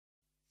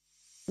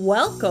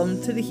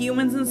Welcome to the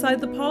Humans Inside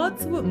the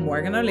Pods with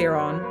Morgan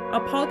O'Learon, a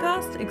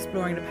podcast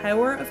exploring the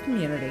power of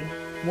community,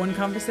 one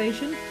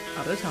conversation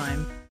at a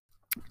time.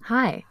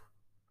 Hi,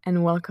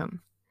 and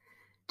welcome.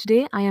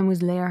 Today I am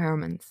with Lea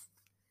Hermanns,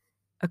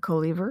 a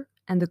coliver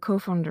and the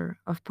co-founder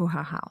of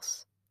Poha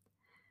House.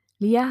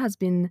 Lea has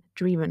been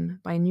driven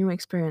by new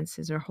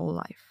experiences her whole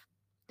life.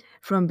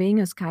 From being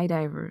a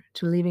skydiver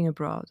to living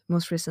abroad,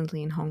 most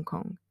recently in Hong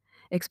Kong,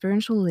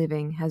 experiential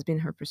living has been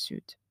her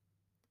pursuit.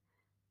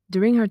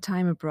 During her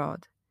time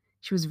abroad,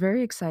 she was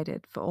very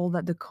excited for all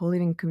that the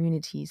co-living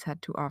communities had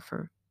to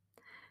offer.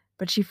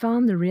 But she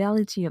found the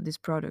reality of this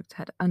product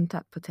had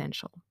untapped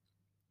potential.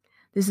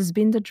 This has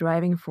been the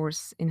driving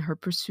force in her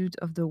pursuit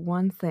of the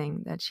one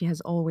thing that she has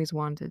always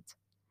wanted: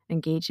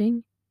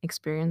 engaging,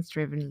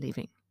 experience-driven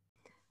living.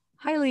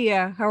 Hi,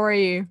 Lea. How are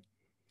you?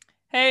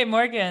 Hey,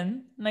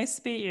 Morgan. Nice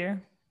to meet you.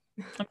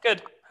 I'm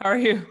good. How are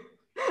you?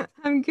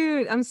 I'm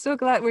good. I'm so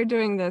glad we're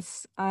doing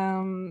this.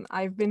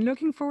 I've been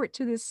looking forward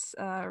to this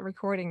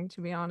recording,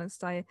 to be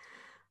honest. I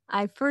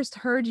first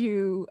heard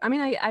you,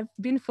 I've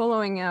been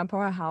following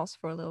Powerhouse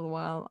for a little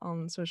while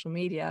on social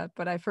media,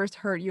 but I first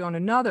heard you on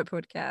another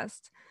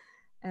podcast.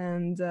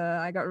 And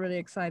I got really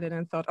excited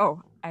and thought,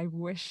 oh, I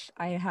wish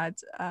I had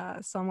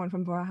someone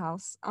from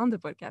Powerhouse on the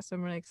podcast. So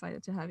I'm really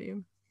excited to have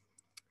you.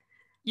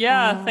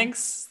 Yeah,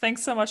 thanks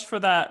so much for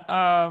that.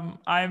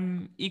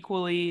 I'm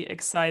equally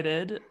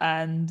excited.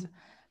 And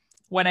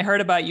when I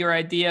heard about your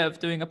idea of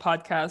doing a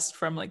podcast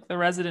from like the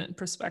resident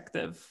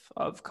perspective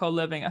of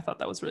co-living, I thought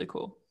that was really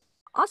cool.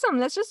 Awesome.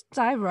 Let's just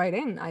dive right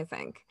in, I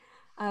think.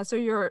 So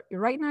you're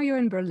right now you're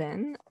in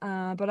Berlin,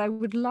 but I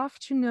would love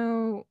to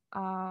know,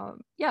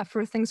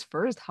 first things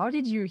first, how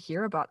did you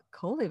hear about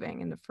co-living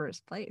in the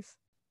first place?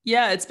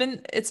 Yeah, it's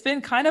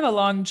been kind of a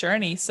long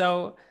journey.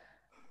 So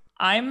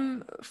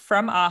I'm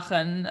from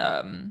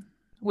Aachen,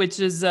 which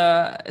is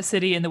a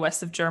city in the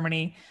west of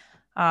Germany,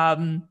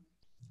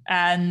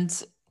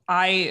 and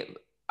I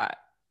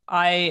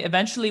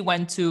eventually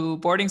went to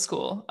boarding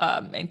school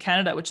in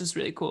Canada, which is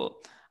really cool.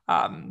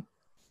 And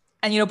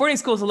boarding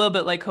school is a little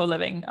bit like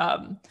co-living,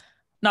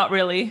 not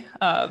really,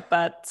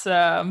 but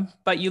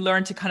you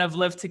learn to kind of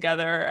live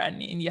together,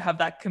 and you have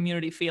that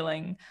community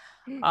feeling.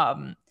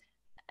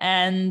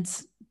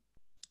 And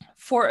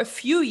for a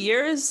few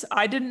years,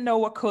 I didn't know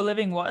what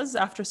co-living was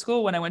after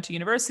school. When I went to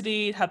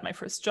university, had my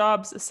first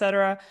jobs,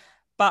 etc.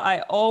 But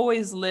I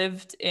always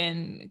lived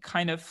in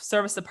kind of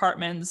service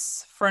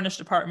apartments,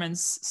 furnished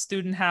apartments,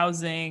 student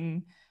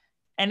housing,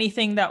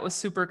 anything that was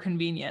super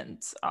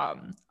convenient.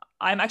 I'm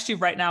actually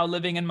right now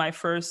living in my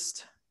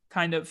first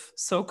kind of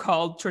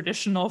so-called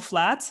traditional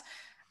flat.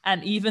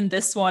 And even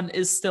this one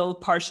is still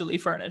partially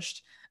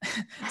furnished.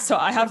 So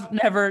I have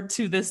never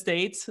to this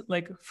date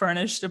like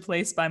furnished a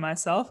place by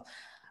myself.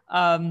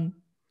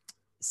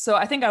 So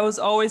I think I was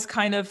always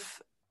kind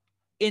of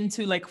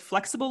into like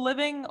flexible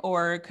living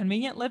or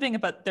convenient living,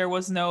 but there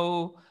was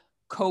no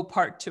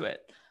co-part to it.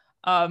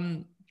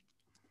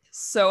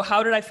 So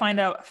how did I found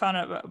out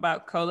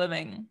about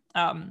co-living?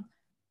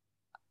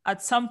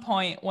 At some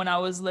point when I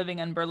was living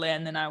in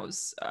Berlin and I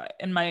was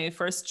in my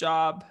first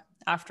job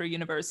after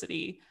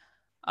university,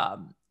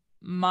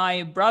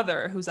 my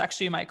brother, who's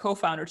actually my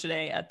co-founder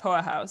today at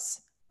Poa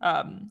House,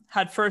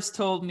 had first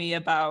told me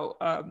about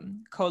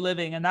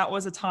co-living. And that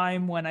was a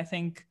time when I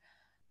think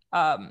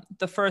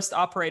the first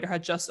operator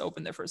had just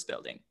opened their first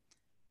building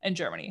in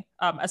Germany,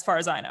 as far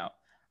as I know.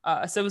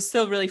 So it was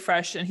still really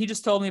fresh. And he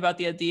just told me about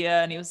the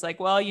idea. And he was like,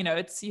 well, you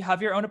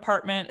have your own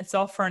apartment, it's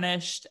all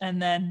furnished.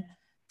 And then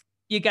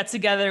you get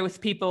together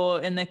with people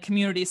in the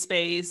community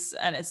space.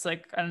 And it's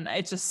like, and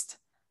it just,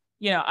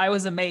 I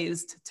was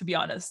amazed, to be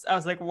honest. I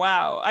was like,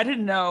 wow, I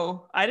didn't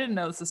know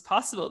this is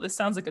possible. This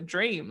sounds like a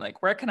dream.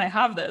 Like, where can I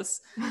have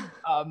this?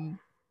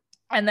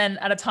 And then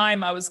at a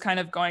time I was kind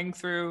of going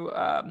through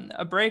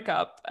a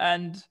breakup,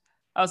 and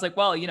I was like,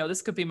 well,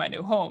 this could be my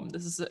new home.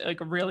 This is like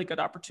a really good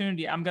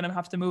opportunity. I'm going to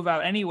have to move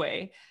out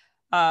anyway.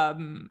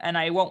 And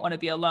I won't want to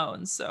be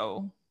alone.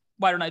 So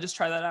why don't I just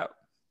try that out?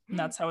 And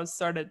that's how it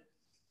started.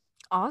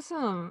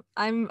 Awesome.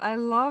 I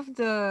love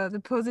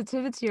the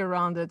positivity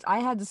around it. I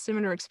had a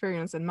similar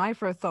experience, and my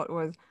first thought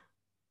was,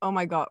 oh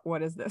my God,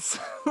 what is this?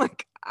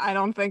 Like, I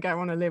don't think I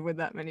want to live with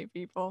that many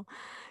people.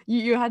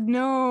 You had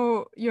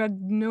no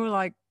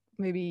like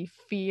maybe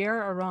fear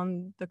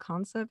around the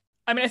concept?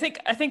 I mean,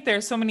 I think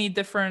there's so many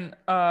different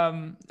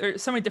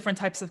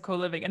types of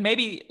co-living, and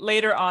maybe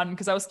later on,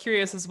 because I was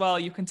curious as well,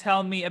 you can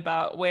tell me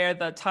about where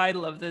the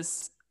title of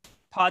this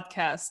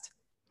podcast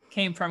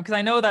came from, because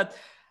I know that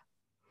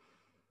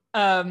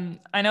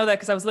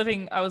because I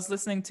was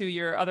listening to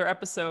your other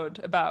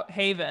episode about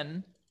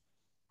Haven,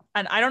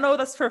 and I don't know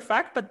that's for a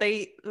fact, but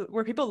they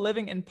were people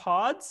living in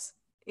pods.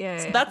 Yeah.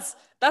 So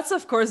that's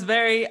of course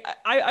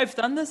I've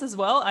done this as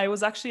well. I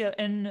was actually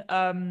in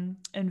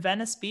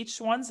Venice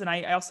Beach once, and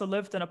I also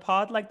lived in a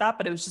pod like that,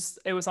 but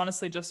it was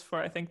honestly just for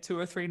I think 2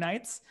 or 3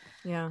 nights.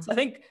 Yeah. So I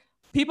think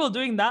people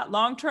doing that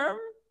long term,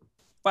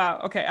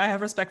 wow, okay, I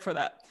have respect for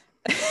that.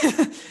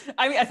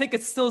 I mean, I think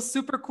it's still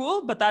super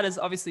cool, but that is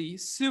obviously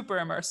super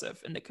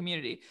immersive in the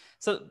community.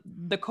 So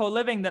the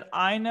co-living that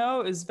I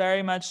know is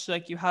very much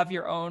like you have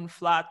your own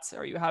flat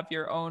or you have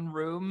your own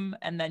room,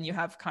 and then you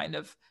have kind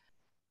of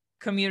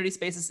community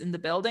spaces in the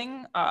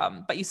building,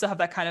 but you still have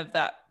that kind of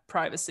that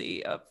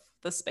privacy of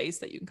the space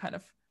that you can kind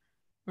of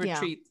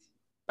retreat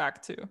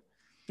back to.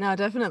 No,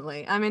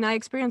 definitely. I mean, I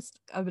experienced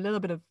a little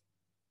bit of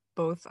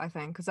both, I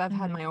think, because I've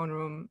had my own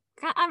room.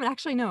 I mean,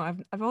 actually, no,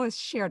 I've always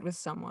shared with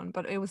someone,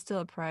 but it was still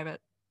a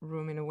private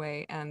room in a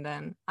way. And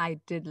then I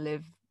did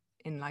live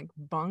in like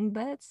bunk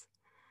beds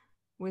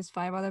with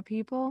 5 other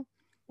people.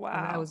 Wow.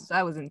 And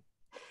that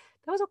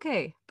was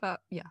okay, but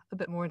yeah, a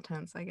bit more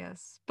intense, I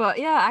guess. But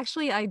yeah,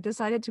 actually, I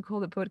decided to call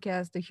the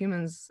podcast "The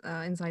Humans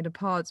Inside the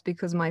Pods"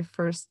 because my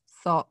first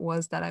thought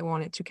was that I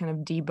wanted to kind of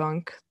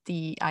debunk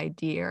the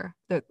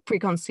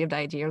preconceived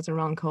ideas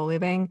around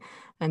co-living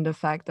and the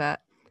fact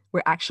that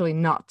we're actually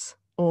not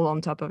all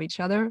on top of each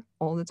other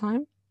all the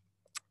time.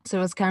 So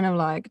it was kind of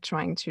like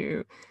trying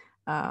to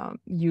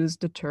use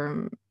the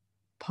term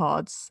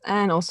pods,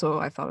 and also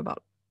I thought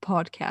about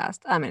podcast.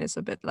 I mean, it's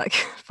a bit like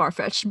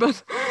far-fetched,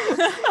 but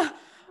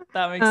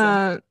that makes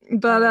sense.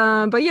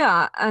 But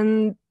yeah,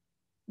 and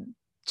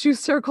to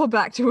circle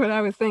back to what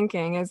I was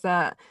thinking is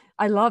that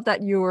I love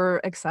that you were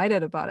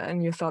excited about it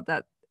and you thought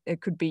that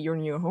it could be your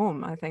new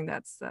home. I think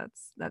that's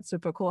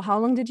super cool. How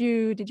long did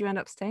you end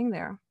up staying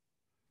there?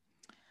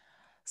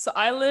 So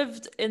I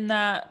lived in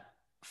that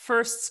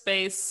first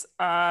space.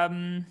 I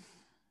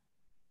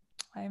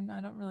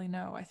don't really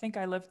know. I think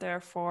I lived there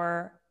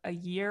for a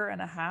year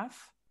and a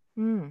half.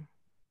 And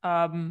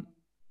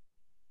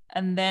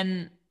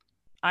then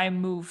I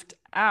moved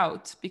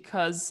out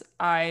because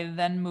I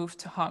then moved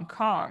to Hong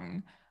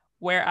Kong,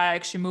 where I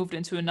actually moved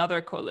into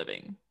another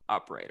co-living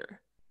operator.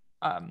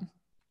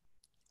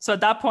 So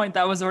at that point,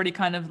 that was already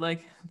kind of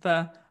like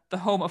the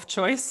home of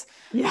choice.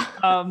 Yeah.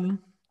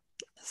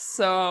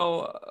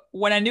 So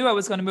when I knew I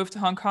was going to move to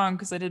Hong Kong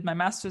because I did my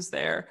master's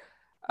there,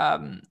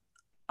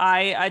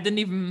 I didn't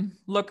even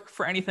look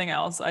for anything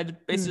else. I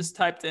basically just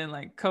typed in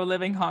like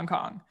co-living Hong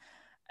Kong,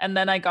 and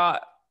then I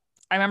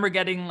remember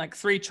getting like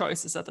 3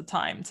 choices at the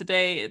time.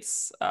 Today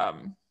it's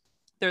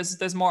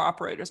there's more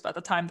operators, but at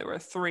the time there were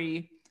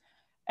 3,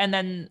 and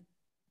then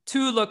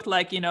 2 looked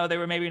like, you know, they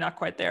were maybe not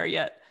quite there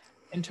yet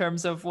in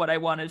terms of what I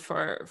wanted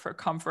for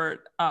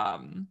comfort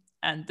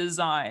and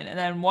design. And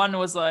then 1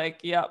 was like,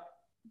 yep,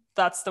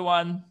 that's the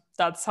one.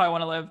 That's how I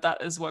want to live.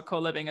 That is what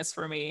co-living is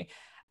for me.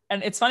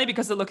 And it's funny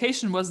because the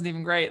location wasn't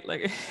even great.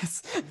 Like,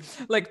 it's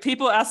like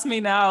people ask me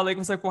now, like,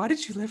 was like, why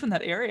did you live in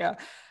that area?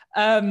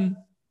 And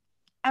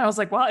I was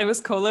like, well, it was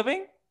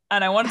co-living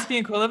and I wanted to be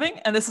in co-living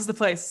and this is the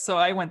place. So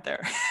I went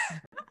there.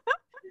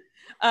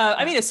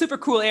 I mean, a super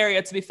cool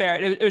area, to be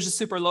fair. It was just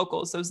super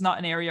local. So it's not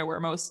an area where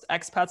most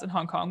expats in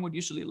Hong Kong would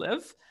usually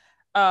live.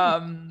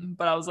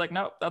 But I was like,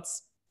 no,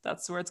 that's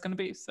where it's going to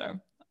be. So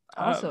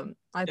awesome.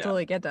 I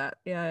totally get that.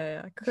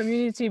 Yeah.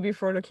 Community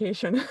before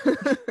location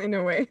in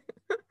a way.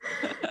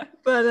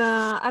 But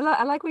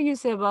I like what you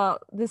say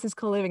about this is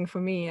co-living for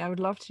me. I would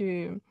love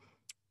to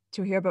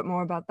hear a bit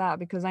more about that,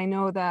 because I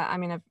know that, I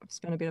mean, I've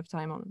spent a bit of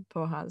time on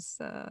Poha's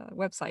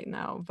website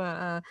now,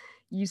 but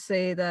you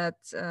say that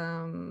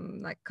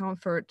like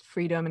comfort,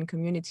 freedom, and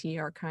community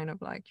are kind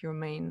of like your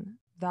main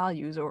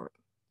values or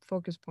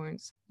focus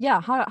points.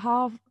 Yeah,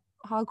 how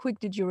quick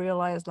did you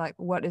realize like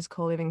what is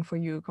co-living for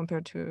you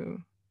compared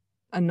to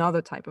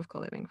another type of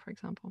co-living, for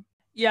example?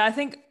 Yeah, I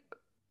think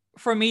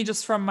for me,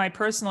 just from my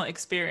personal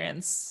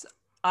experience,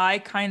 I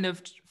kind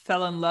of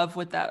fell in love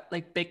with that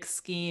like big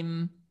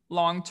scheme,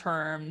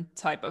 long-term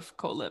type of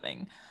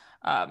co-living,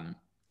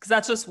 because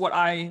that's just what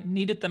I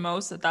needed the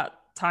most at that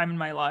time in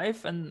my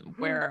life, and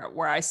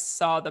where I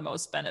saw the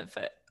most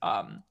benefit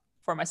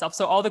for myself.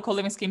 So all the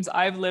co-living schemes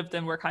I've lived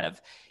in were kind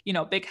of, you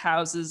know, big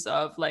houses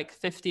of like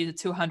 50 to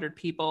 200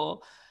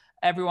 people.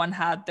 Everyone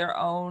had their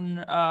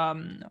own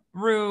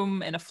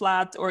room in a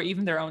flat or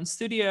even their own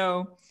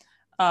studio,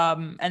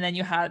 and then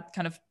you had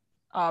kind of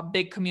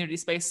big community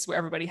spaces where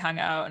everybody hung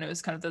out, and it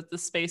was kind of the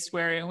space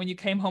where when you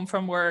came home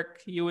from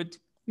work, you would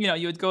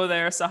go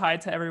there, say hi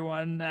to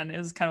everyone, and it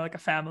was kind of like a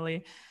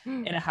family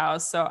in a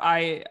house. So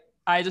I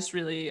just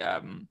really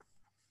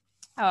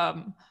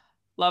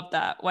loved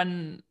that.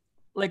 When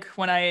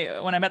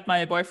I met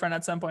my boyfriend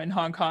at some point in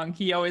Hong Kong,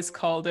 he always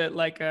called it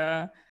like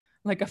a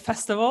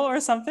festival or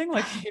something,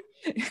 like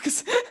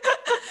because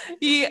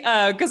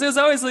because there's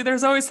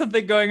always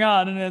something going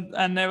on,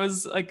 and it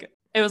was like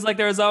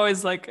there was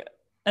always like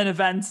an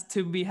event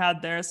to be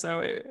had there.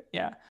 So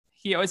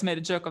he always made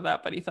a joke of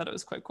that, but he thought it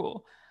was quite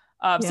cool.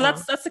 So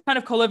that's the kind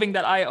of co-living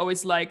that I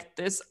always liked.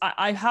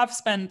 I have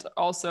spent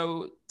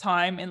also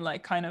time in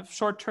like kind of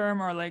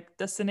short-term or like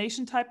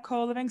destination type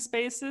co-living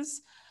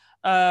spaces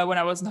when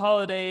I was on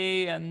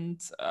holiday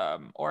and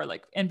or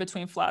like in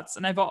between flats,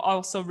 and I've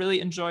also really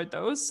enjoyed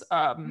those.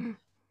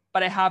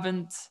 But I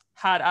haven't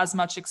had as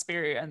much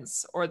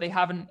experience, or they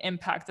haven't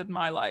impacted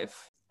my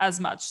life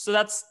as much. So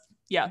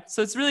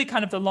so it's really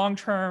kind of the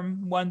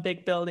long-term, one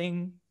big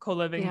building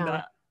co-living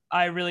that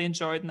I really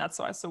enjoyed, and that's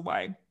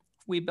why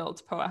we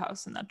built Poa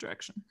House in that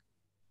direction.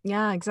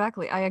 Yeah,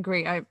 exactly. I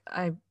agree.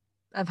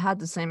 I've had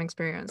the same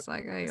experience.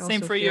 Like I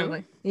Same also for feel you?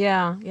 like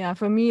yeah.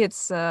 For me,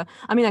 it's I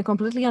mean, I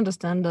completely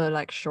understand the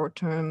like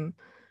short-term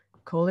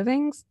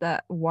co-livings,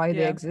 that why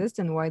they Yeah. exist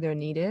and why they're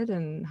needed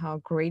and how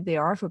great they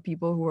are for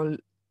people who are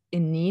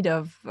in need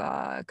of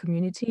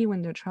community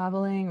when they're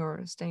traveling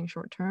or staying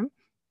short-term.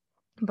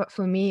 But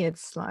for me,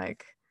 it's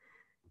like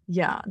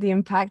yeah, the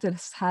impact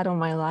it's had on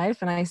my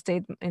life, and I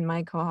stayed in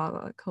my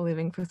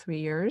co-living for 3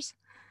 years.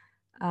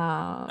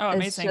 Oh, It's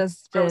amazing.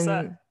 just Where was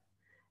that? been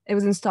it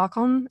was in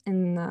Stockholm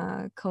in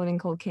a co-living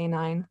called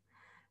K9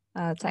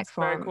 Tech That's very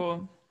Farm.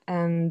 cool.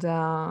 And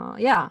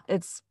yeah,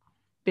 it's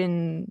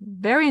been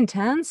very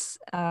intense,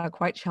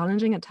 quite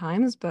challenging at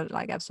times, but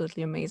like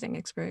absolutely amazing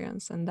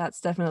experience. And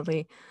that's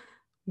definitely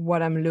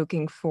what I'm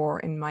looking for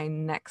in my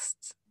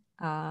next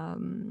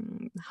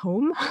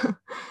home.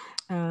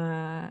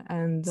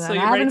 And So I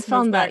you're ready haven't to move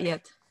found that back?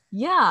 yet.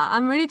 Yeah,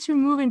 I'm ready to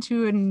move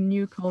into a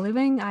new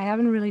co-living. I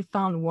haven't really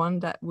found one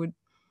that would.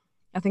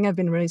 I think I've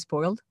been really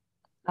spoiled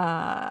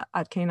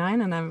at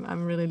K9, and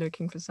I'm really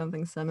looking for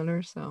something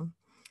similar. So,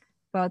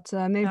 but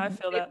Yeah, I maybe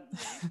feel that.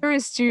 better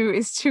is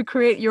to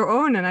create your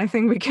own, and I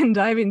think we can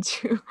dive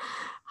into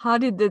how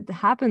did it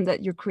happen that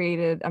you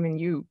created. I mean,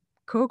 you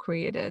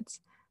co-created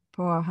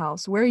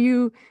Powerhouse. Were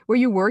you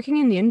working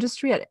in the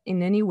industry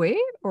in any way,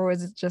 or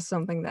was it just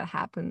something that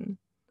happened?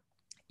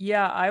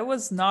 Yeah, I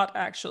was not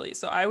actually.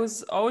 So I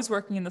was always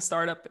working in the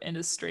startup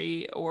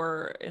industry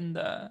or in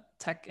the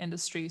tech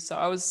industry. So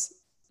I was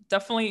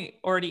definitely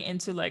already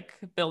into like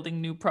building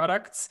new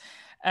products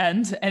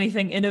and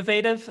anything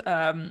innovative.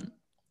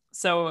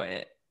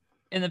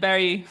 In a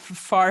very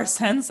far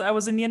sense, I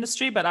was in the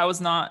industry, but I was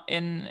not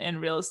in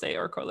real estate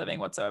or co-living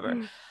whatsoever.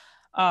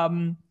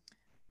 Um,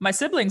 my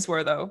siblings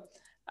were though.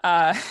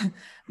 Uh,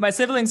 my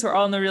siblings were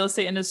all in the real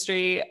estate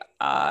industry.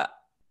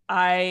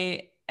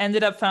 I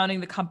ended up founding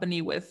the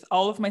company with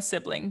all of my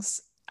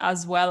siblings,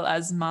 as well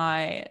as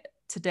my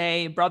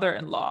today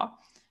brother-in-law,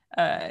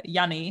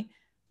 Yanni,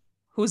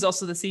 who's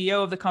also the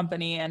CEO of the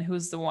company and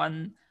who's the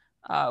one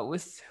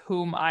with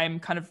whom I'm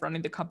kind of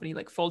running the company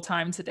like full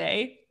time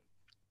today.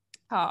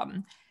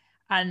 Um,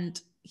 and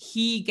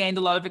he gained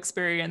a lot of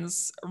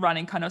experience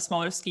running kind of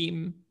smaller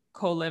scheme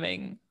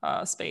co-living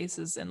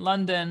spaces in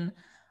London.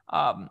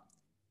 Um,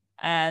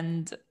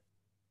 and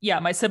yeah,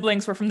 my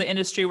siblings were from the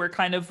industry. We're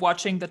kind of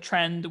watching the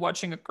trend,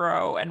 watching it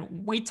grow.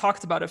 And we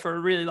talked about it for a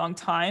really long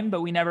time,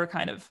 but we never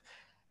kind of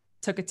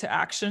took it to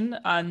action.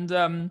 And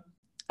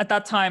at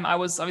that time, I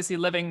was obviously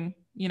living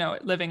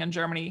in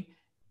Germany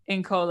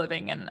in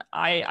co-living, and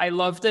I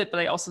loved it, but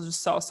I also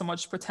just saw so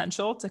much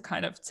potential to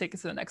kind of take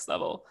it to the next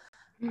level.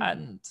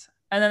 And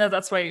and then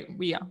that's why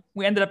we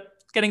ended up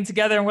getting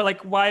together, and we're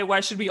like, why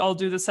should we all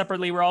do this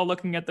separately? We're all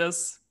looking at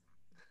this.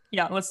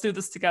 Yeah, let's do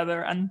this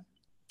together. And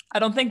I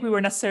don't think we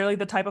were necessarily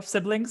the type of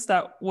siblings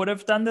that would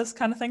have done this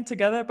kind of thing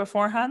together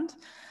beforehand.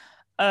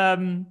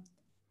 Um,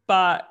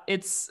 but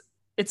it's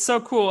so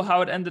cool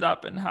how it ended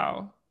up and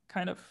how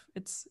kind of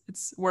it's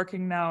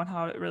working now and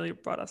how it really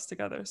brought us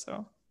together.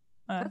 So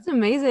That's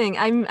amazing.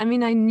 I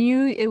mean, I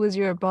knew it was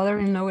your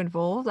brother-in-law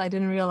involved. I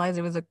didn't realize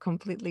it was a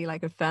completely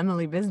like a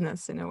family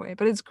business in a way.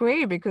 But it's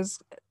great because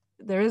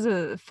there is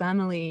a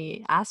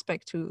family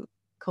aspect to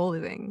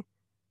co-living,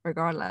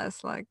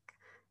 regardless. Like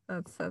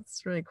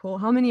that's really cool.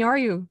 How many are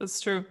you? that's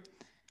true.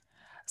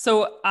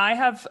 So I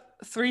have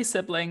three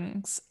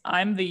siblings.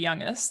 I'm the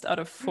youngest out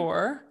of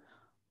four.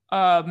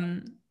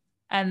 Um,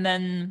 and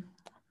then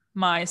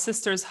my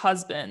sister's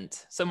husband.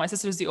 So my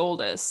sister's the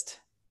oldest,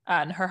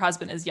 and her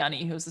husband is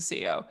Yanni, who's the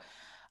CEO.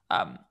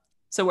 Um,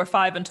 so we're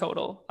five in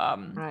total.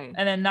 Right.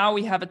 And then now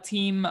we have a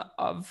team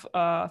of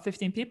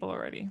 15 people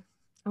already.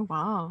 Oh,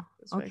 wow.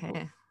 It's very Okay.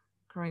 cool.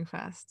 Growing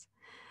fast.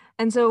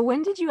 And so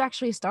when did you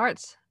actually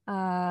start?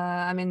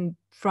 I mean,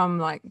 from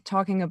like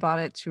talking about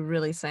it to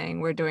really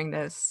saying we're doing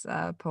this,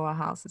 Poa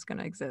House is going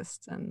to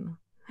exist. And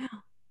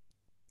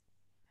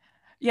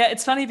Yeah,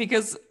 it's funny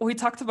because we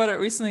talked about it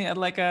recently at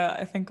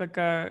I think like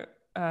a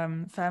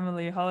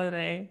family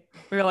holiday.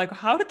 We were like,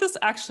 how did this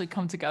actually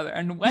come together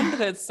and when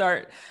did it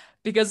start?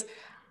 Because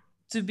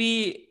to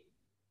be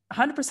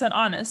 100%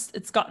 honest,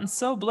 it's gotten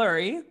so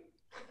blurry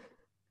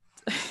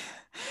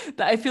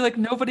that I feel like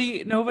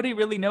nobody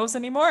really knows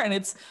anymore. And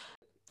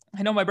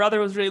I know my brother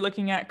was really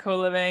looking at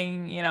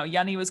co-living.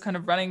 Yanni was kind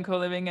of running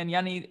co-living, and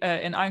Yanni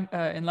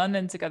in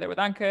London together with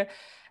Anke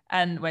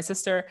and my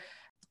sister.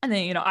 And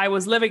then I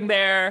was living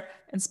there,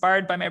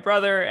 inspired by my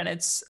brother. And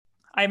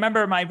I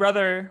remember my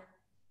brother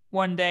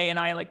one day, and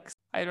I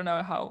don't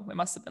know how, it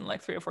must have been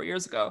like 3 or 4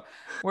 years ago.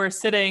 We're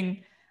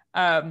sitting,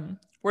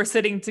 we're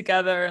sitting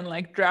together and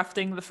like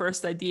drafting the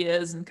first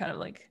ideas and kind of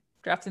like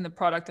drafting the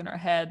product in our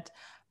head.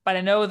 But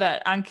I know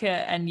that Anke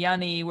and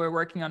Yanni were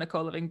working on a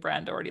co-living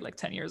brand already like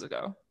 10 years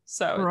ago.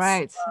 So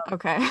right.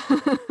 Okay.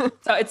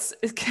 it's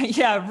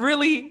yeah,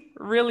 really,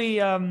 really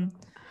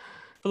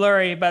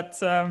blurry, but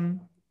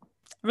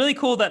really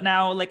cool that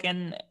now like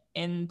in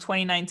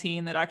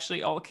 2019 it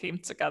actually all came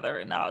together,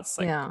 and now it's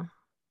like Yeah,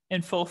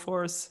 in full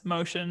force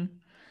motion.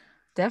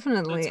 So it's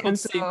definitely. cool And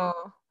to see. so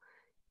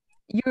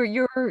Do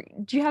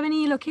you have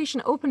any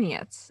location open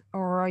yet,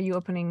 or are you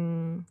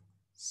opening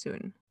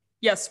soon?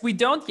 Yes, we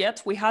don't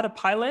yet. We had a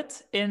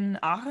pilot in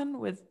Aachen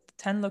with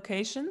 10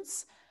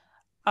 locations.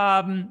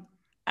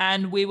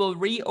 And we will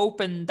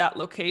reopen that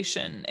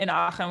location in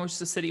Aachen, which is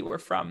the city we're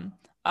from,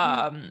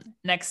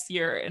 next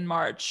year in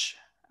March.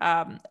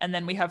 And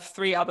then we have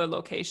 3 other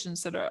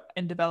locations that are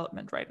in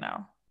development right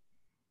now.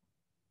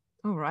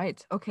 Oh,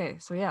 right. Okay.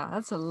 So yeah,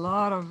 that's a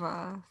lot of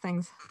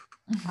things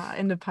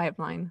in the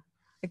pipeline.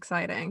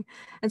 Exciting.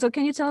 And so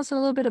can you tell us a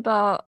little bit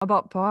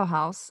about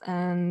Powerhouse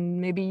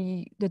and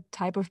maybe the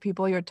type of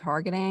people you're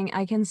targeting?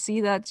 I can see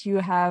that you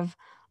have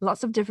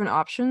lots of different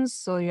options.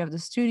 So you have the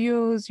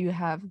studios, you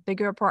have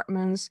bigger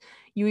apartments,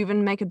 you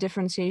even make a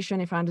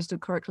differentiation, if I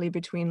understood correctly,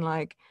 between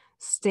like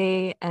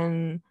stay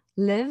and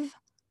live.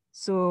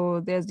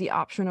 So there's the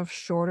option of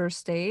shorter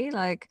stay.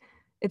 Like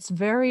it's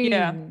very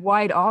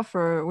wide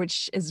offer,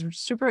 which is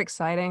super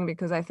exciting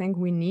because I think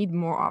we need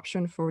more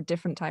option for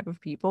different type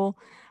of people.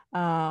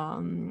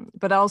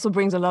 But also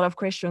brings a lot of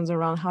questions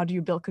around how do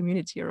you build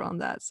community around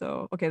that.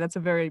 So, okay, that's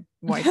a very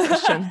wide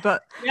question,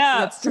 but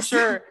yeah, for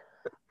sure.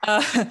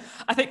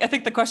 I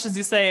think the questions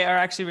you say are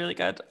actually really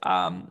good.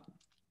 I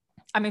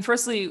mean,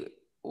 firstly,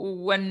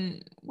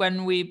 when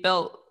we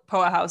built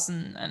Poa House,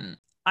 and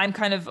I'm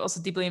kind of also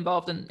deeply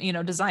involved in, you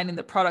know, designing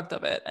the product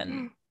of it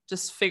and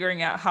just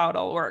figuring out how it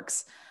all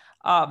works.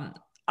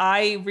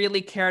 I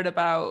really cared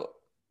about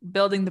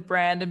building the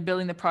brand and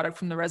building the product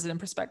from the resident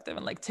perspective,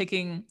 and like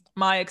taking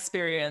my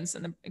experience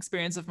and the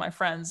experience of my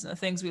friends and the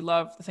things we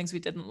loved, the things we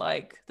didn't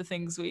like, the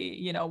things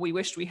we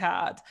wished we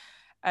had,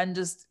 and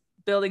just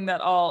building that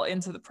all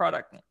into the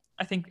product.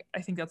 I think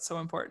that's so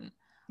important,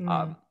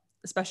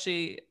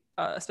 especially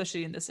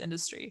in this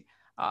industry,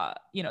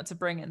 to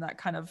bring in that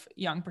kind of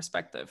young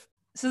perspective.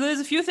 So there's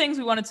a few things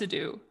we wanted to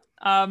do.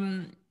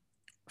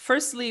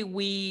 Firstly,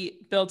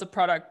 we built a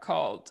product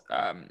called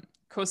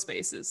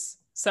co-spaces.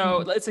 So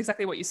it's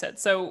exactly what you said.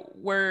 So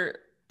we're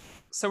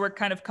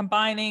kind of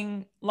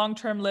combining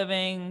long-term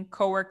living,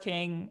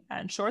 co-working,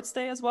 and short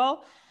stay as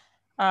well.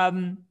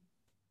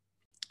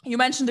 You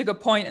mentioned a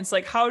good point. It's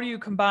like, how do you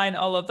combine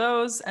all of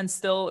those and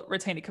still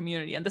retain a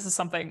community? And this is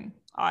something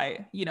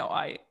I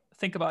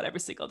think about every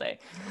single day.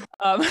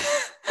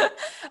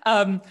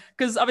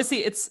 Because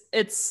obviously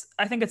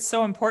I think it's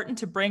so important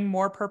to bring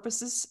more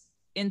purposes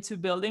into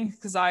building,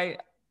 because I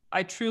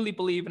truly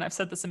believe, and I've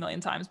said this a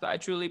million times, but I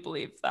truly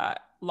believe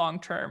that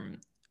long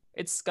term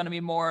it's going to be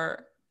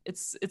more,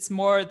 it's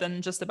more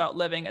than just about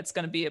living. It's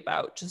going to be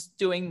about just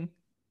doing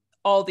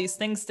all these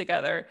things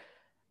together,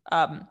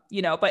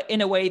 but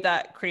in a way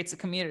that creates a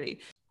community.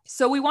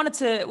 So we wanted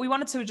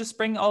to just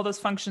bring all those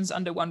functions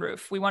under one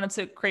roof. We wanted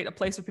to create a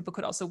place where people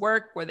could also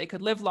work, where they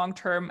could live long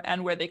term,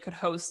 and where they could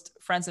host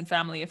friends and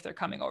family if they're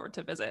coming over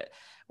to visit,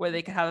 where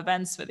they could have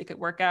events, where they could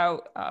work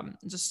out,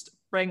 just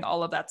bring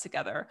all of that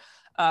together.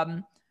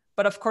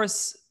 But of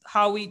course,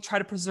 how we try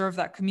to preserve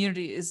that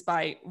community is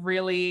by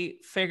really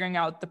figuring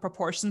out the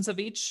proportions of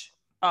each,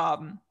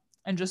 and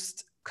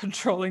just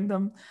controlling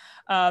them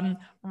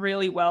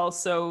really well.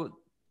 So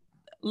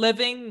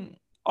living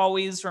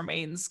always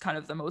remains kind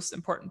of the most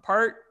important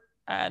part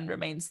and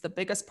remains the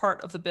biggest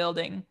part of the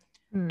building.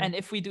 And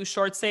if we do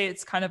short stay,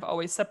 it's kind of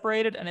always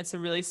separated, and it's a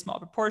really small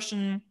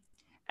proportion,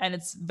 and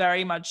it's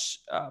very much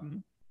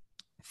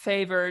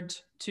favored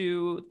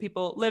to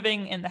people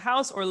living in the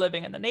house or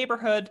living in the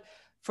neighborhood,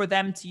 for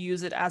them to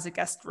use it as a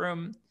guest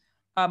room,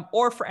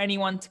 or for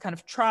anyone to kind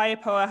of try a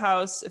Poa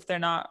house if they're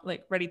not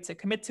like ready to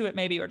commit to it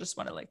maybe, or just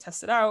want to like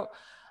test it out.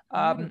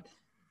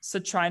 So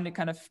trying to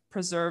kind of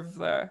preserve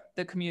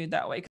the community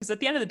that way, because at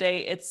the end of the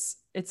day, it's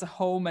a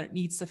home, and it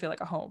needs to feel like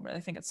a home. And I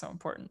think it's so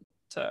important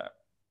to,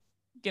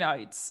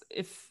 it's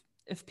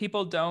if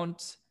people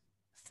don't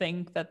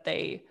think that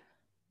they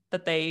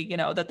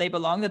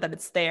belong, that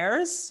it's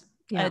theirs,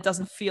 and it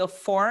doesn't feel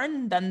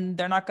foreign, then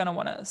they're not going to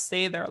want to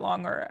stay there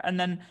longer. And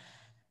then,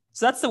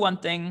 so that's the one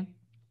thing.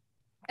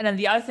 And then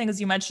the other thing is,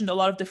 you mentioned a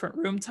lot of different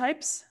room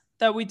types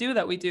that we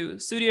do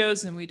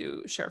studios, and we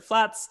do shared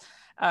flats.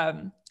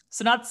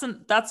 So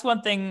that's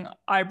one thing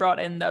I brought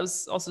in that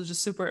was also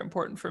just super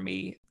important for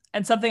me,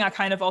 and something I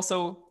kind of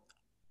also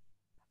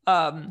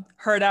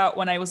heard out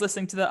when I was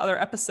listening to the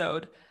other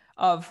episode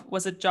of,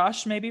 was it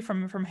Josh maybe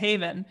from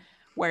Haven,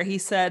 where he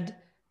said,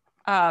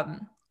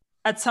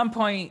 at some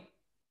point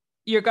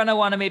you're going to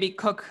want to maybe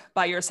cook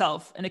by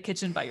yourself in a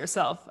kitchen by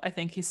yourself, I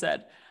think he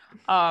said.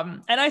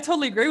 And I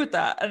totally agree with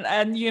that.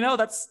 And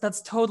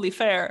that's totally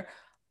fair.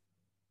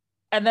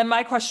 And then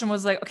my question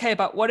was like, okay,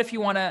 but what if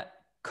you want to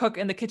cook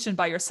in the kitchen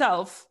by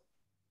yourself,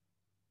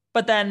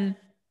 but then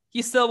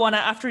you still want to,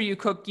 after you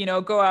cook,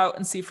 go out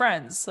and see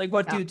friends? Like,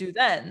 what do you do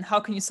then? How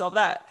can you solve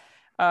that?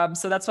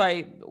 So that's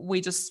why we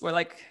just were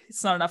like,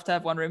 it's not enough to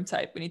have one room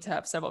type. We need to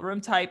have several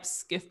room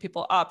types, give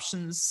people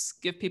options,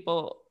 give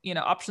people,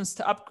 options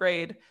to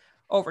upgrade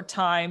over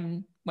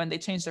time when they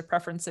change their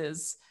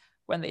preferences,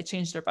 when they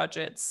change their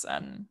budgets.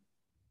 And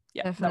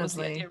Definitely. That was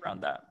the idea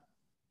around that.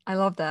 I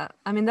love that.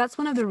 I mean, that's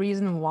one of the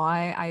reasons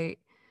why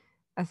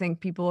I think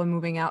people are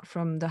moving out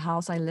from the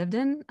house I lived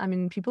in. I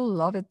mean, people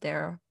love it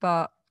there,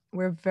 but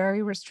we're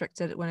very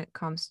restricted when it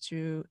comes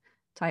to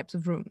types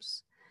of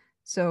rooms.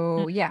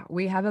 So yeah,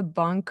 we have a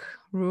bunk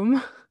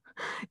room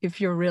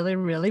if you're really,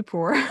 really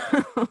poor.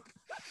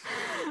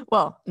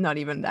 Well, not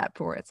even that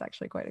poor. It's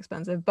actually quite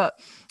expensive.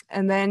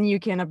 And then you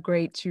can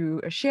upgrade to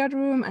a shared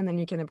room, and then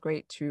you can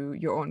upgrade to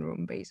your own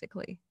room,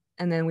 basically.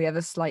 And then we have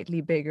a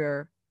slightly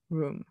bigger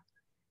room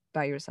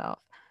by yourself.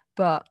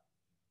 But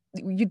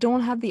you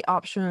don't have the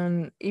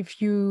option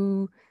if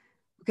you,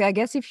 okay, I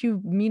guess if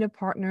you meet a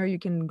partner, you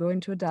can go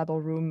into a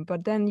double room,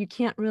 but then you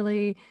can't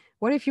really,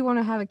 what if you want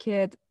to have a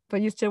kid,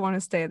 but you still want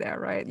to stay there,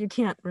 right? You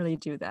can't really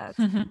do that.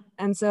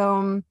 And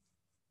so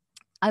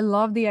I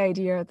love the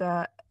idea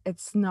that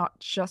it's not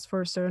just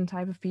for a certain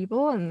type of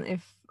people. And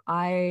if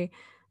I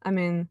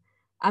mean,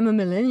 I'm a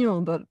millennial,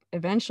 but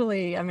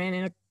eventually, I mean,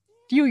 in a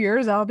few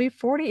years, I'll be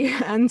 40.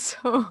 And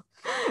so,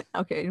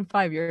 okay, in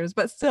 5 years,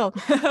 but still,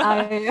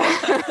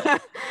 I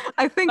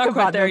I think Not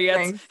quite about there those yet.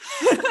 things.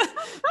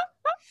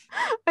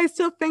 I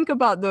still think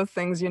about those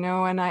things,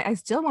 and I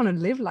still want to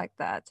live like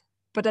that.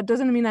 But that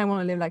doesn't mean I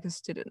want to live like a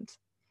student.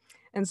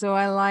 And so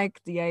I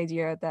like the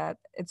idea that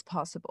it's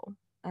possible.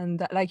 And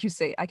that, like you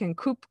say, I can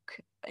cook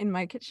in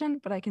my kitchen,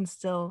 but I can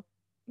still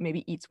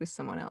maybe eat with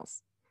someone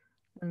else.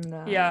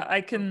 And Yeah,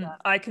 I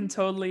can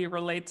totally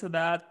relate to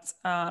that.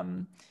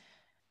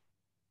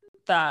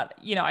 That,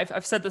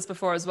 I've said this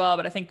before as well,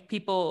 but I think the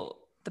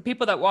people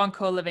that want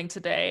co-living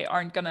today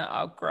aren't going to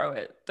outgrow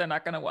it. They're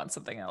not going to want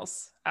something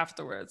else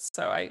afterwards.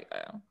 So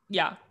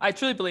I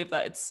truly believe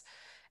that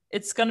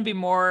it's going to be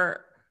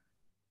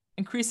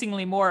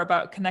increasingly more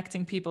about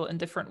connecting people in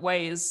different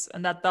ways.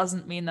 And that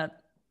doesn't mean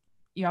that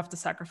you have to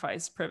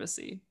sacrifice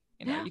privacy.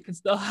 You can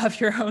still have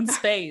your own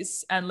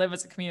space and live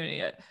as a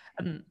community.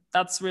 And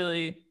that's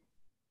really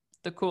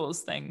the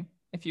coolest thing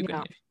if you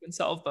can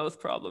solve both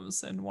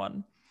problems in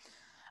one.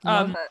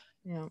 Love it.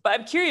 Yeah. But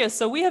I'm curious.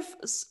 So we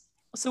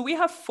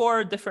have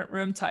 4 different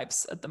room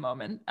types at the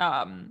moment.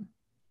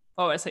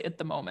 I say at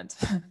the moment.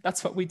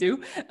 That's what we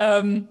do.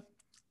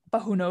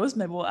 But who knows?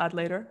 Maybe we'll add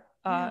later.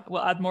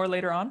 We'll add more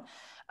later on.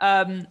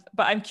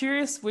 But I'm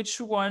curious which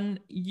one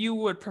you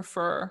would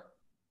prefer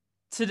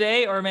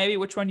today, or maybe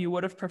which one you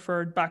would have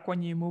preferred back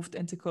when you moved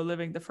into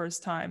co-living the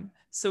first time.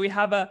 So we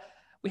have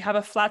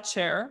a flat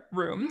share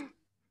room,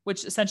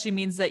 which essentially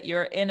means that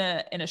you're in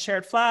a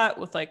shared flat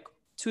with like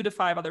 2 to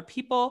 5 other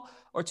people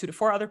or 2 to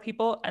 4 other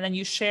people, and then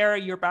you share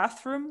your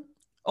bathroom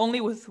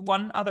only with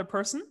one other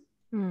person.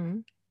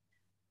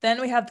 Then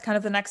we have kind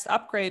of the next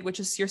upgrade, which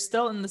is you're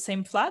still in the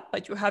same flat,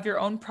 but you have your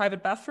own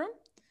private bathroom,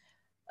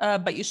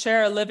 but you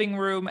share a living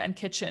room and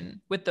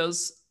kitchen with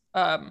those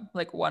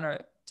like 1 or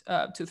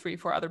 2, 3,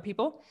 4 other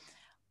people.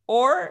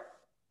 Or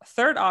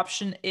third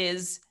option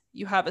is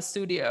you have a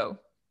studio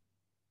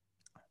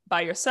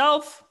by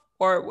yourself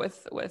or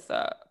with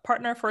a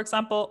partner, for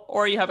example,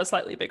 or you have a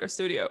slightly bigger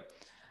studio.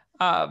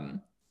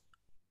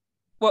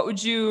 What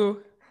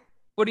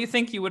do you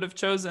think you would have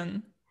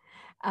chosen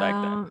back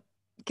then?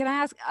 Can I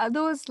ask, are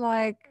those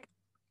like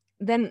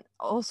then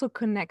also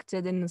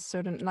connected in a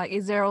certain, like,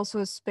 is there also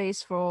a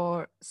space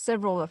for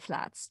several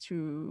flats to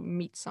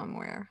meet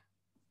somewhere?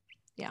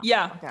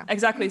 Yeah, okay.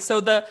 Exactly.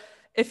 So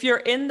if you're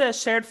in the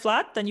shared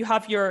flat, then you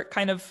have your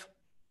kind of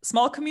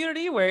small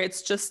community where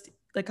it's just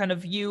the kind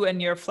of you and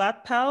your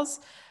flat pals.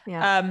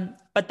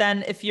 But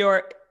then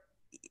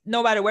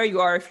no matter where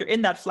you are, if you're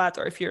in that flat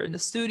or if you're in the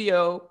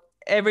studio,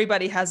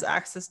 everybody has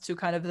access to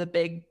kind of the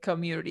big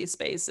community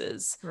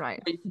spaces.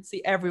 Right. Where you can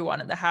see everyone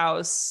in the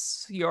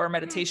house, your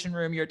meditation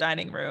room, your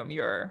dining room,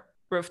 your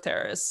roof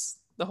terrace,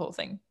 the whole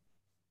thing.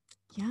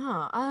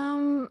 Yeah.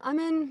 I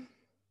mean,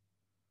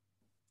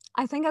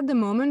 I think at the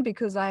moment,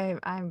 because I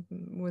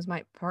was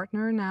my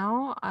partner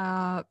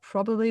now,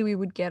 probably we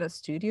would get a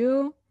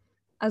studio,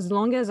 as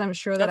long as I'm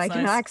sure that I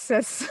can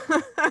access,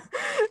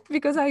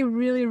 because I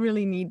really,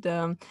 really need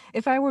them.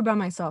 If I were by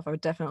myself, I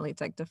would definitely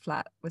take the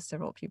flat with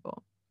several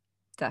people.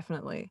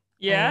 Definitely.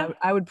 Yeah.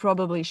 I would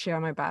probably share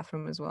my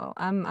bathroom as well.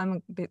 I'm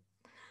a bit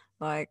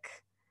like,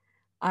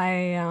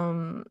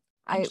 when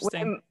I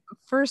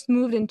first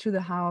moved into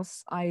the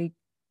house, I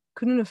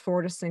couldn't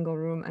afford a single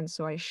room, and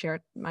so I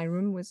shared my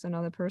room with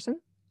another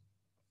person.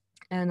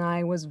 And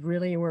I was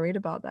really worried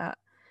about that.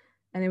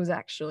 And it was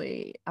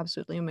actually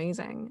absolutely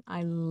amazing.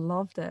 I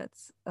loved it.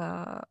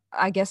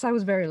 I guess I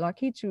was very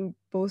lucky to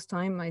both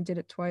time. I did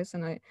it twice,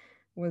 and I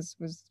was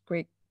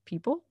great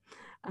people.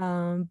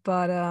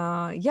 But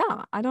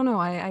yeah, I don't know.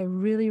 I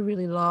really,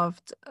 really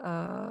loved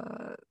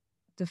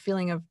the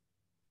feeling of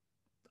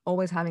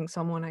always having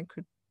someone I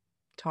could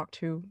talk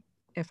to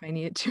if I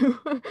needed to.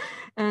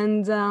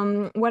 And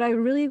what I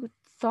really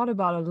thought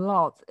about a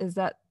lot is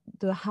that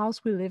the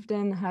house we lived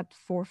in had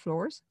 4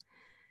 floors,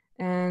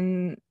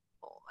 and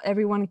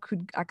everyone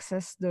could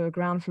access the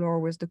ground floor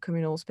with the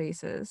communal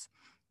spaces.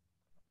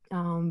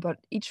 But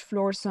each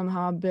floor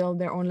somehow built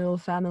their own little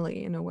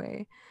family in a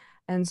way.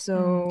 And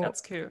so that's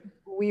cute.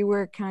 We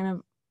were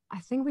I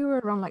think we were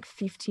around like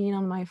 15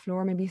 on my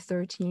floor, maybe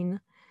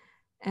 13.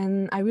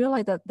 And I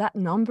realized that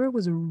number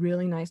was a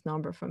really nice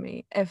number for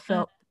me. It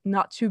felt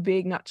not too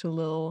big, not too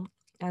little.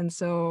 And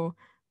so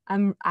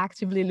I'm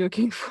actively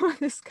looking for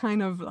this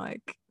kind of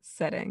like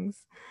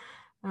settings.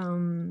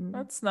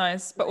 That's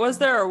nice. But was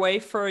there a way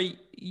for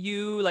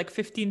you, like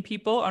 15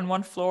 people on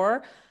one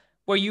floor,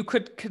 where you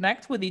could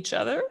connect with each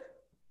other,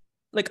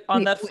 like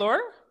on that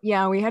floor?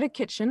 Yeah, we had a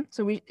kitchen.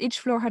 So each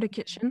floor had a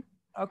kitchen.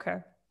 Okay.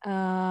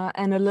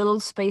 And a little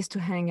space to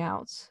hang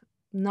out.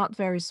 Not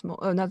very small,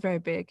 not very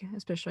big,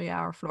 especially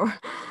our floor.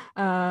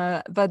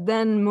 But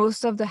then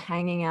most of the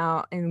hanging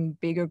out in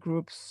bigger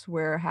groups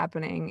were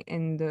happening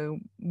in the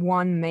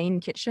one main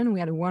kitchen. We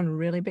had one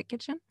really big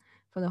kitchen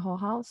for the whole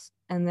house.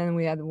 And then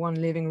we had one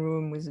living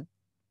room with a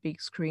big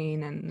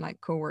screen and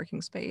like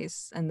co-working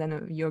space, and then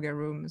a yoga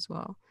room as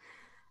well.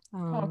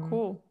 Oh,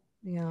 cool.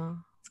 Yeah.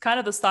 It's kind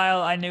of the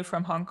style I knew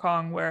from Hong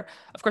Kong, where,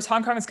 of course,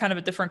 Hong Kong is kind of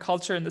a different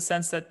culture in the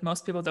sense that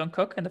most people don't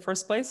cook in the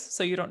first place.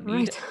 So you don't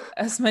need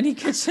as many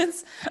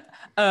kitchens.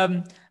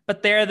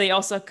 But there they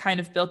also kind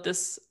of built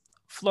this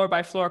floor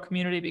by floor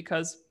community,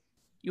 because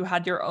you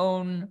had your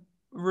own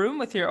room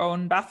with your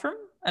own bathroom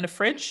and a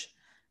fridge,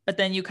 but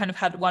then you kind of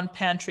had one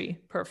pantry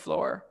per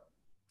floor.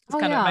 It's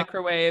kind of a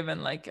microwave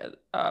and like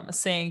a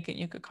sink, and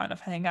you could kind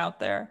of hang out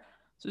there.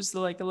 So just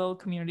like a little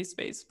community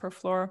space per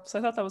floor. So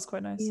I thought that was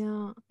quite nice.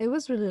 Yeah, it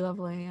was really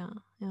lovely.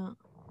 Yeah.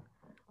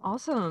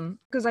 Awesome.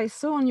 Because I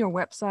saw on your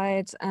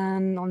website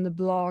and on the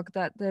blog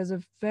that there's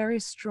a very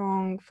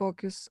strong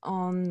focus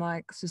on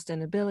like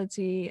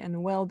sustainability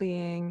and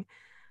well-being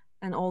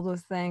and all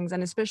those things.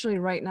 And especially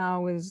right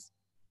now with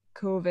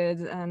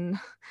COVID and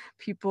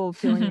people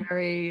feeling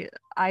very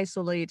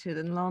isolated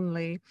and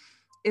lonely.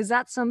 Is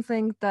that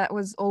something that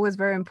was always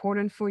very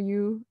important for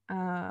you?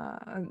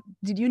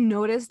 Did you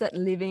notice that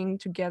living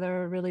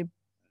together really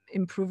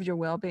improved your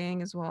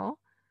well-being as well?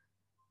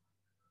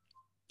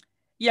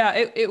 Yeah,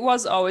 it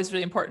was always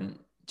really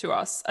important to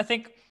us. I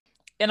think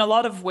in a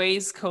lot of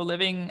ways,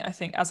 co-living, I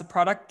think as a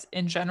product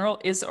in general,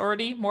 is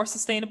already more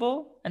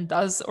sustainable and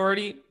does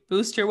already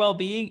boost your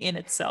well-being in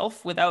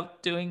itself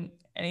without doing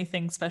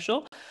anything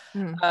special,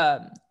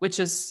 which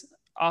is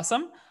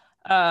awesome.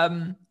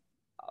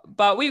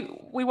 But we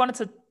wanted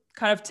to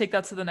kind of take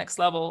that to the next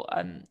level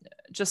and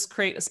just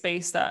create a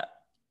space that,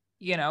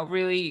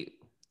 really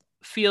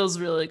feels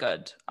really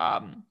good.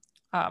 And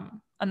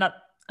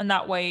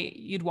that way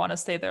you'd want to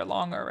stay there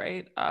longer,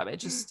 right? It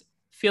just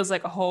feels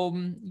like a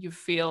home. You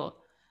feel,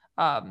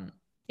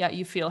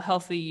 you feel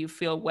healthy, you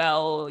feel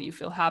well, you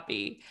feel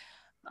happy.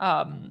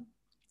 And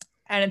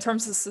in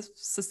terms of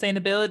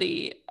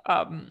sustainability,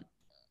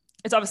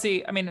 it's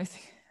obviously,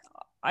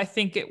 I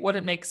think it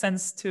wouldn't make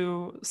sense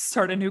to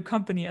start a new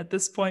company at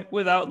this point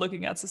without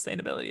looking at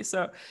sustainability.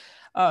 So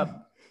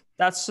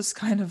that's just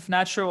kind of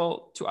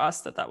natural to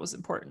us that was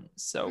important.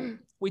 So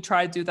we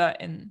try to do that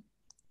in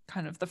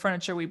kind of the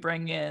furniture we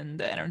bring in,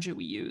 the energy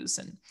we use.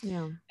 And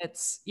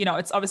it's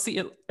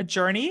obviously a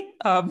journey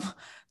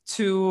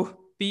to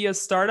be a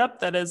startup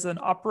that is an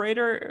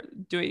operator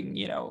doing,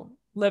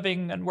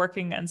 living and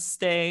working and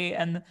stay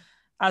and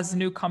as a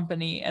new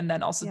company, and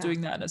then also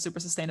doing that in a super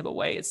sustainable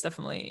way. It's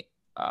definitely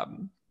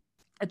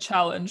a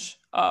challenge,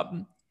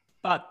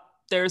 but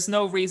there's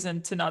no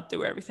reason to not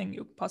do everything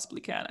you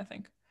possibly can, I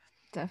think.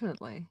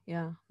 Definitely.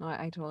 Yeah, no,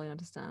 I totally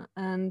understand.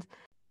 And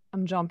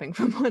I'm jumping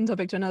from one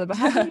topic to another, but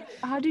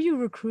how do you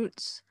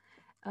recruit?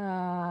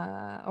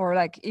 Or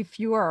like if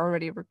you are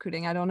already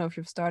recruiting, I don't know if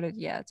you've started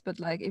yet, but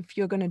like if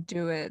you're gonna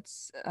do it,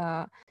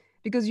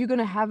 because you're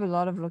gonna have a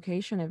lot of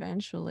location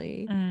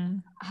eventually.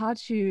 I'm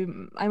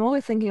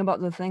always thinking about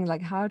the thing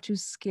like how to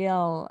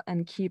scale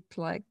and keep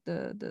like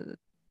the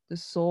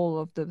soul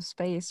of the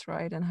space,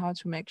 right? And how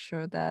to make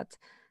sure that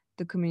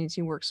the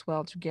community works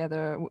well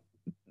together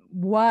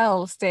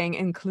while staying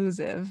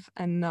inclusive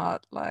and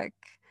not like,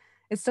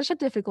 it's such a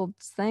difficult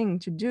thing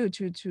to do,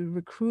 to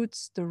recruit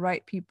the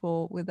right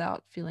people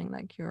without feeling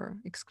like you're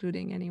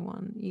excluding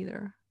anyone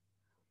either.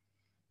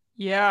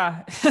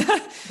 Yeah.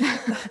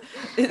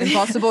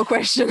 Impossible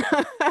question.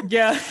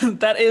 Yeah, I think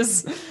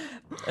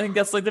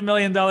that's like the $1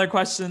 million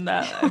question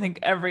that I think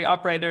every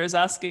operator is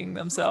asking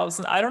themselves.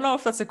 And I don't know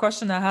if that's a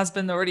question that has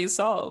been already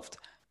solved.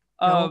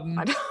 No,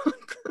 I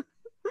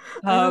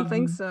don't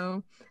think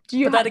so. Do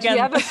you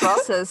have a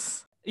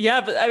process? Yeah,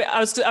 but I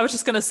was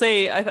just gonna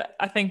say,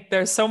 I think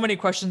there's so many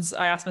questions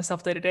I ask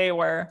myself day to day,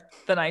 where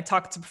then I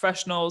talk to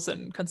professionals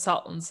and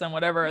consultants and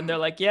whatever, and they're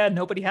like, yeah,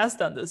 nobody has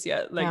done this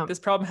yet. Like this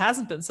problem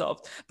hasn't been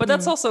solved. But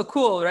that's also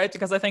cool, right?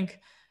 Because I think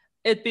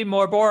it'd be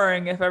more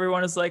boring if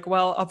everyone is like,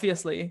 well,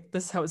 obviously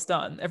this is how it's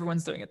done.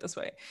 Everyone's doing it this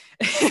way.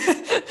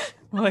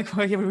 We're like,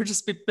 well, yeah, we were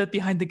just a bit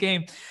behind the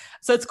game.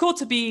 So it's cool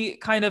to be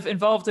kind of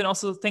involved in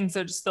also things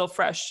that are still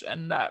fresh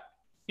and that,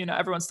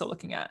 everyone's still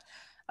looking at.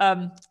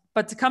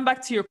 But to come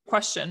back to your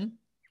question,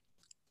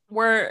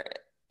 we're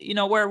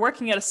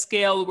working at a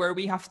scale where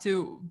we have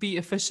to be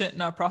efficient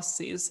in our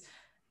processes.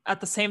 At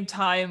the same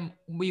time,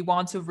 we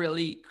want to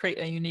really create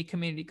a unique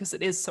community because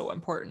it is so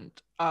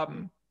important.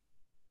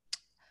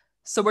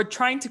 So we're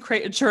trying to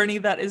create a journey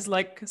that is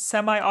like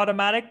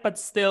semi-automatic, but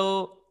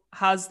still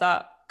has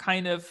that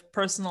kind of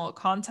personal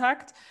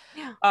contact.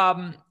 Yeah.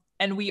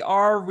 And we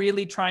are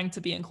really trying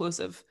to be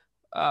inclusive.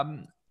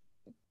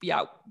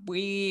 yeah,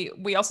 we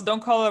also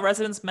don't call our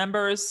residents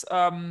members.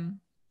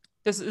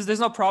 There's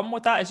no problem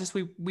with that. It's just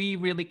we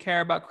really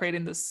care about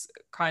creating this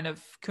kind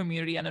of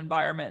community and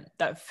environment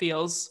that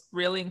feels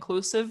really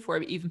inclusive,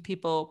 where even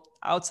people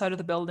outside of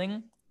the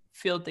building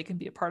feel they can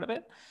be a part of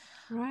it.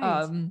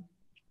 Right.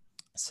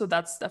 So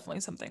that's definitely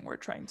something we're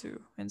trying to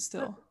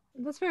instill.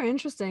 That's very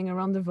interesting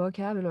around the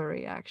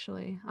vocabulary,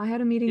 actually. I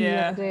had a meeting the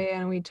other day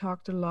and we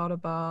talked a lot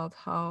about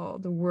how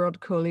the word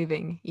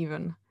co-living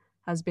even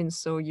has been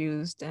so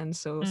used. And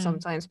so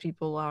sometimes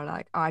people are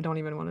like, oh, I don't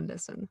even want to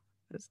listen.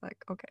 It's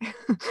like, okay.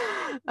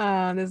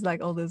 There's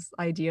like all these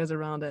ideas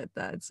around it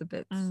that it's a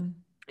bit,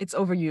 it's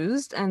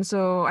overused. And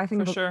so I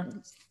think For sure.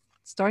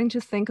 starting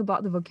to think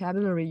about the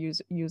vocabulary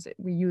we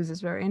use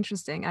is very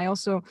interesting.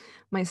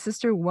 My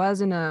sister was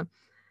in a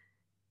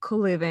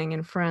co-living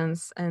in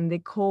France, and they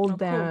called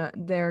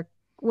their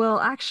well,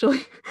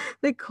 actually,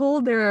 they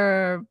called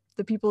the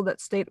people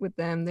that stayed with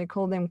them, they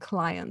called them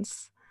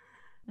clients.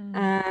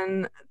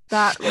 And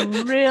that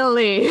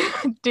really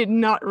did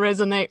not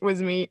resonate with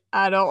me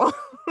at all.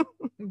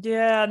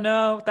 Yeah,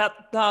 no,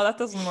 that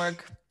doesn't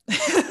work.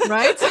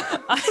 Right?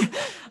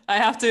 I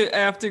have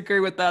to agree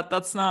with that.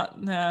 That's not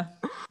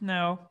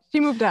no. She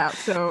moved out,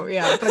 so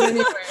yeah. But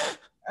anyway.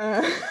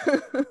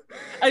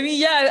 I mean,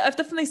 yeah, I've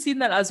definitely seen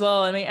that as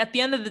well. I mean, at the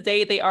end of the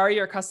day, they are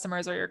your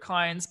customers or your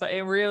clients, but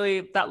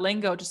that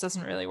lingo just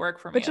doesn't really work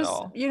for me at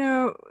all. You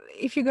know,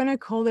 if you're gonna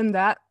call them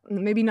that,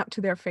 maybe not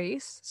to their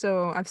face.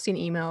 So I've seen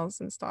emails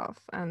and stuff,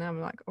 and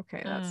I'm like,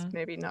 okay, that's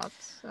maybe not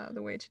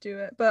the way to do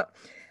it. But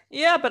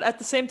yeah, but at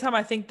the same time,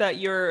 I think that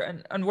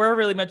and we're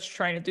really much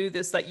trying to do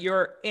this, that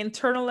your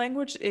internal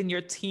language in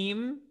your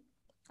team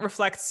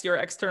reflects your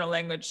external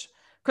language.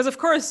 Because of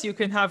course you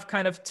can have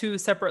kind of two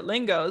separate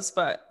lingos,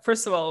 but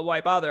first of all,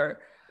 why bother?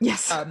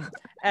 Yes.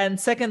 And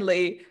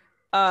secondly,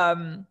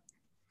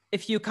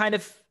 if you kind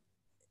of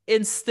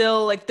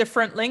instill like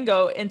different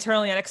lingo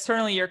internally and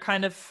externally, you're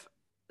kind of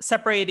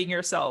separating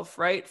yourself,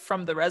 right,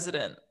 from the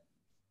resident.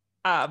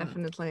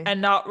 Definitely. And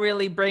not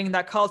really bring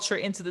that culture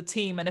into the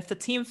team. And if the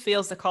team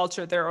feels the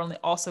culture, they're only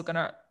also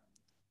gonna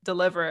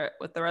deliver it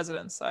with the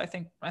residents. So I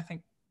think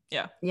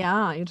yeah.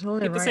 Yeah, you're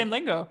totally right. The same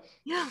lingo.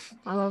 Yeah,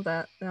 I love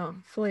that. No,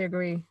 fully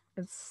agree.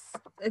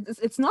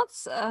 It's not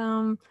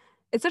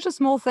it's such a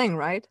small thing,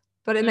 right?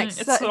 But it makes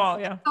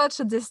such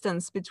a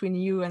distance between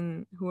you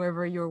and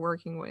whoever you're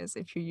working with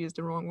if you use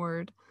the wrong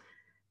word.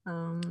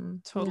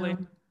 Totally.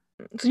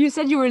 Yeah. So you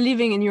said you were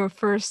living in your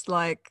first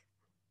like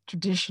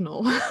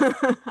traditional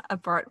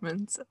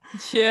apartment.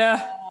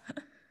 Yeah.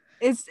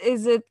 Is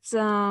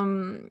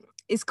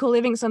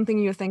co-living something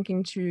you're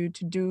thinking to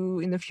do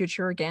in the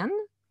future again,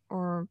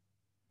 or?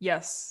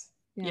 Yes.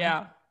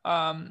 Yeah.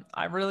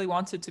 I really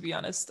wanted, to be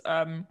honest.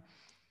 I'm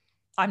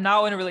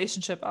now in a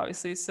relationship,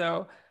 obviously,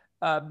 so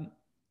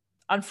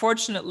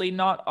unfortunately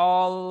not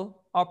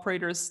all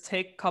operators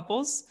take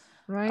couples.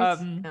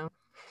 Right.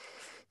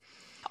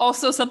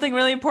 Also, something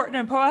really important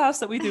in Poa House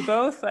that we do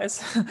both.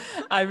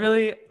 I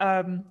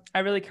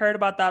really cared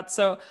about that.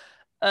 So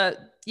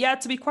yeah,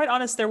 to be quite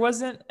honest, there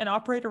wasn't an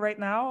operator right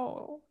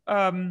now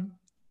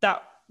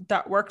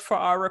that worked for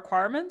our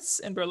requirements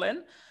in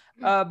Berlin.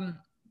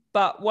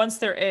 But once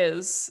there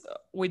is,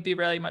 we'd be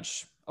very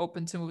much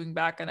open to moving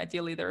back, and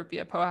ideally there would be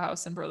a Poa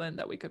House in Berlin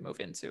that we could move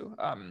into.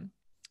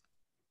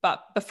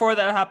 But before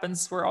that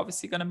happens, we're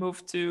obviously going to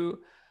move to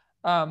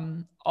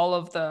all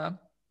of the.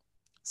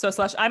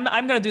 I'm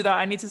going to do that.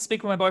 I need to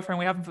speak with my boyfriend.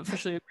 We haven't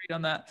officially agreed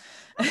on that.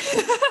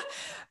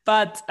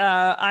 But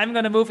I'm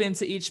going to move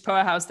into each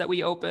Poa House that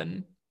we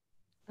open.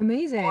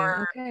 Amazing.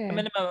 For okay. a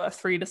minimum of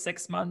 3 to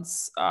 6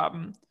 months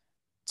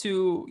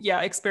to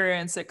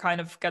experience it, kind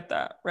of get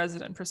that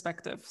resident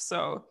perspective.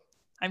 So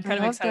I'm kind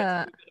of excited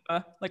to do a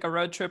bit of like a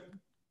road trip.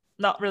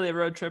 Not really a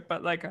road trip,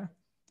 but like a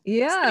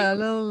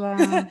little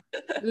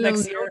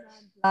next year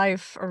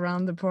life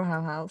around the Poa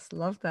House.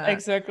 Love that.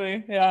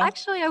 Exactly. Yeah.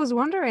 Actually, I was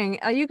wondering,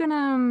 are you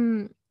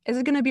gonna is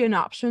it gonna be an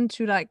option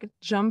to like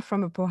jump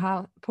from a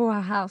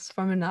Poa House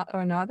from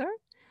another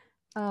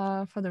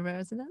for the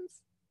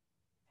residents?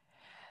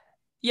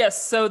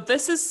 Yes. So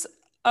this is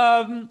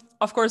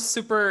of course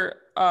super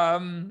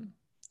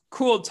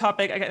cool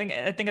topic.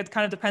 I think it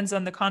kind of depends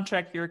on the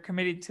contract you're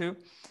committed to.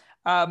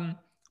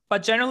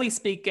 But generally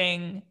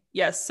speaking,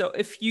 yes. So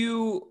if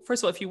you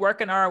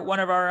work in one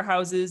of our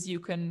houses, you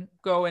can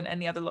go in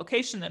any other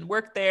location and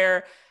work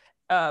there.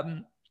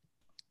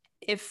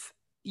 If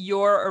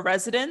you're a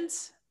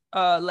resident,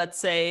 let's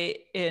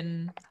say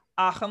in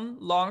Aachen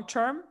long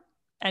term,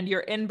 and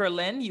you're in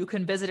Berlin, you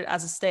can visit it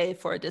as a stay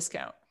for a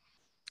discount.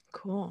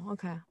 Cool.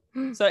 Okay.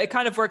 So it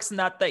kind of works in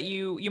that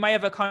you might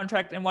have a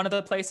contract in one of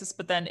the places,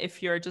 but then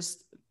if you're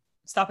just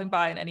stopping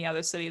by in any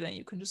other city, then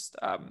you can just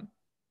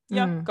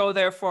go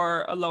there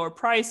for a lower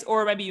price,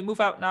 or maybe you move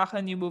out in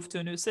Aachen, you move to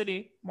a new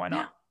city. Why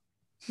not?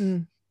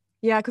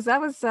 Yeah, because that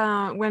was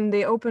when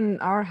they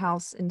opened our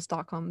house in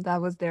Stockholm.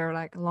 That was their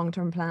like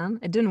long-term plan.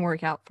 It didn't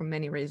work out for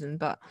many reasons,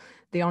 but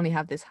they only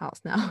have this house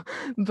now.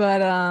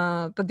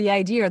 But the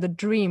idea, the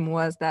dream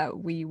was that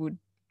we would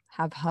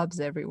have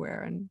hubs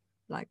everywhere and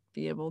like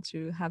be able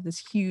to have this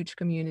huge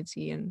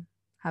community and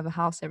have a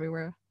house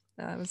everywhere.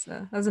 That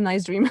was a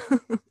nice dream.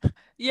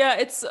 Yeah,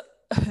 it's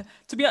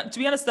to be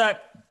honest,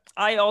 that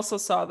I also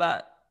saw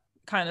that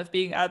kind of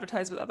being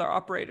advertised with other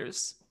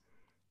operators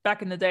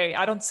back in the day.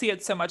 I don't see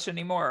it so much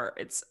anymore.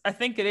 I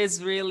think it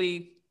is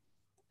really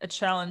a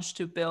challenge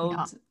to build,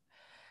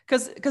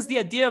 because the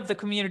idea of the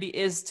community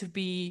is to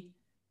be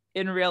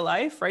in real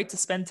life, right? To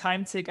spend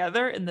time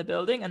together in the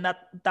building, and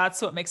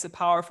that's what makes it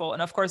powerful.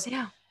 And of course,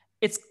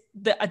 it's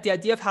the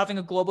idea of having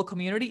a global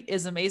community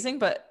is amazing,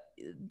 but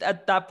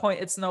at that point,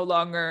 it's no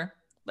longer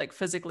like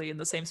physically in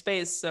the same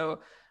space. So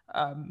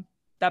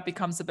that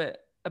becomes a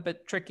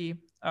bit tricky.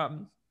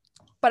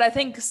 But I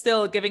think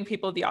still giving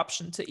people the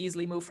option to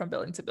easily move from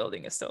building to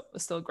building is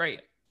still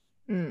great.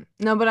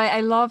 No, but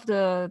I love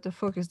the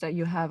focus that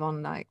you have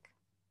on like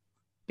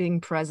being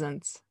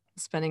present,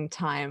 spending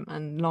time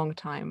and long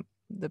time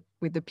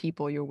with the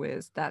people you're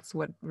with. That's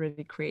what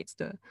really creates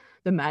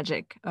the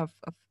magic of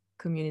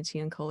community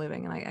and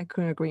co-living. And I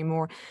couldn't agree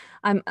more.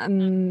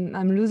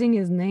 I'm losing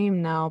his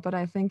name now, but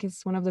I think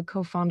it's one of the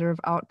co-founder of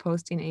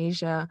Outpost in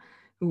Asia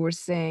who were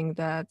saying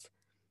that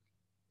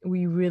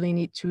we really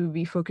need to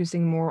be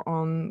focusing more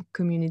on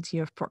community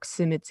of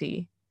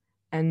proximity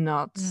and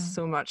not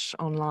so much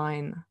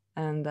online.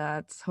 And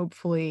that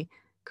hopefully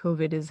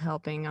COVID is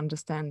helping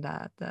understand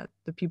that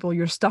the people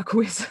you're stuck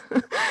with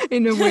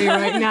in a way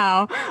right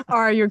now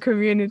are your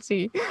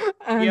community.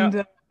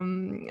 And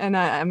and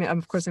I mean,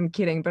 of course I'm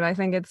kidding, but I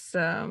think it's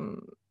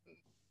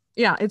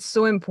it's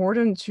so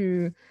important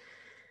to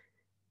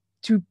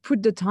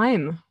put the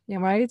time,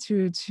 right,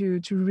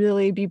 to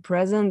really be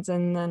present,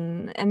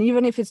 and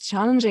even if it's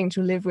challenging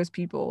to live with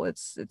people,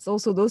 it's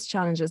also those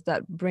challenges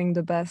that bring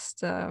the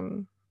best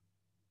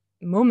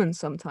moments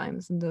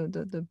sometimes, and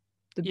the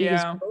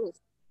biggest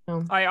growth.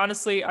 I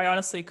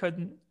honestly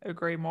couldn't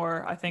agree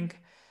more. I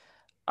think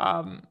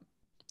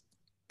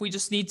we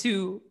just need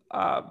to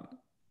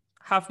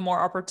have more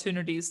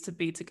opportunities to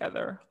be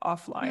together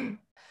offline.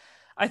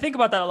 I think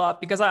about that a lot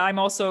because I'm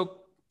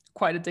also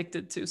quite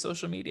addicted to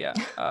social media.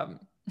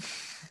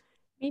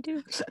 Me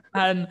too.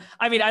 And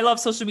I mean, I love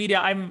social media.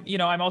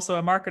 I'm also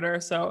a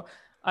marketer, so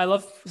I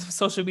love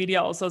social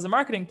media also as a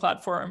marketing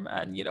platform.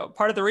 And,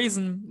 part of the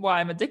reason why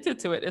I'm addicted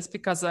to it is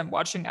because I'm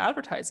watching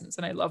advertisements,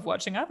 and I love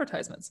watching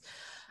advertisements.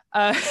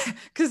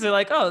 Because they're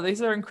like, oh,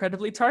 these are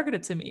incredibly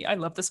targeted to me. I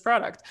love this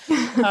product.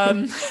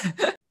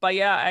 But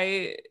yeah,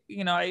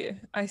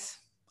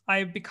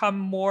 I become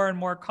more and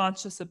more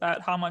conscious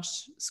about how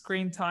much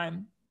screen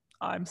time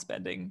I'm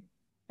spending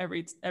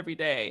every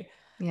day.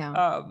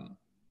 Yeah.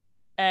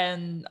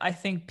 And I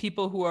think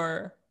people who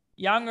are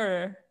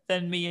younger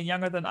than me and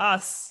younger than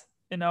us,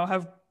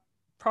 have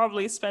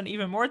probably spent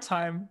even more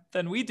time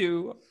than we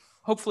do.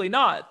 Hopefully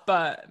not,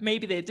 but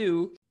maybe they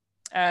do.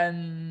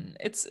 And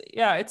it's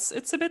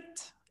a bit,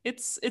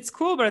 it's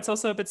cool, but it's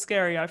also a bit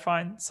scary, I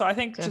find. So I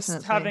think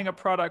just having a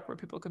product where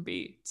people can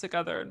be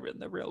together in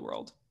the real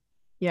world,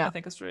 I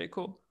think it's really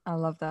cool. I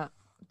love that.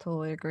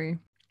 Totally agree.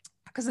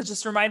 Because it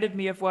just reminded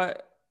me of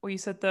what you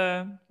said,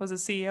 was the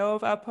CEO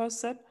of Outpost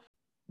said.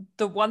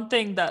 The one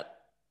thing that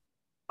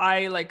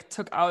I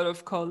took out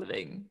of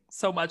co-living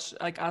so much,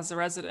 as a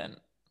resident,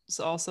 is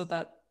also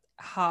that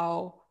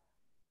how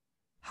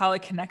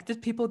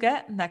connected people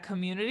get in that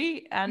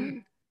community,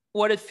 and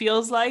what it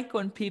feels like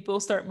when people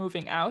start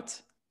moving out.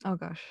 Oh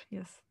gosh,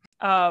 yes.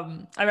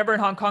 I remember in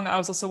Hong Kong, I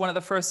was also one of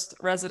the first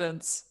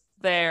residents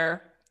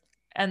there,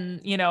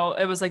 and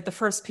it was like the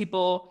first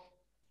people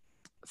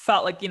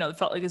felt like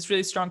this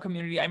really strong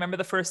community. I remember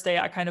the first day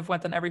I kind of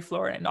went on every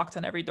floor and I knocked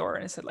on every door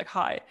and I said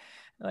hi,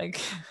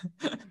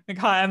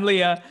 hi, I'm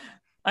Leah,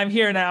 I'm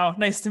here now,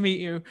 nice to meet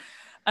you.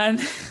 And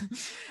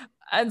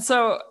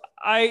so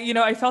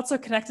I felt so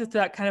connected to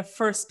that kind of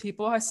first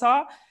people I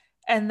saw.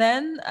 And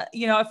then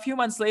a few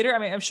months later, I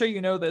mean, I'm sure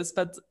you know this,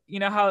 but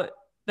how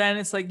then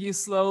it's like you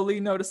slowly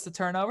notice the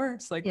turnover.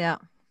 It's like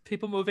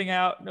people moving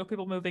out, no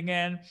people moving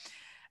in.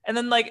 And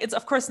then it's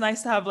of course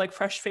nice to have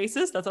fresh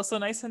faces. That's also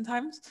nice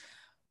sometimes.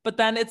 But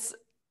then it's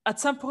at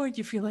some point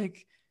you feel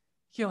like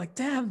you're like,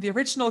 damn, the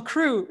original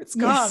crew, it's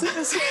gone.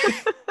 Yes.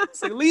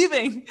 It's like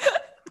leaving.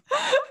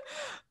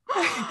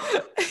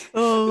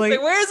 Oh,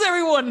 where's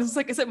everyone? It's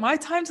like, is it my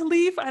time to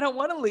leave? I don't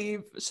want to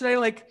leave. Should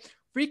I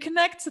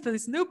reconnect to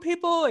these new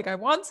people? I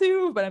want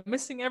to, but I'm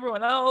missing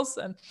everyone else.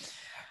 And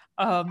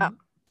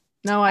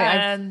no,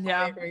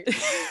 I agree.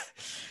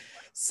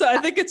 So I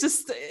think it's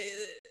just,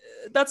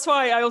 that's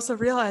why I also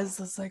realized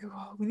it's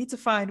we need to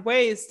find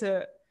ways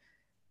to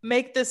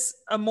make this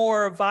a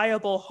more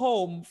viable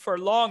home for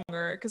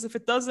longer. Because if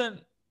it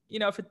doesn't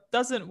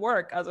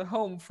work as a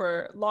home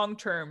for long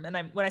term,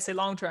 and when I say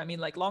long term, I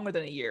mean longer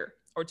than a year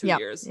or 2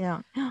 years.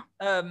 Yeah.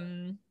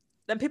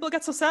 Then people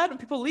get so sad when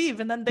people leave,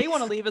 and then they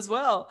want to leave as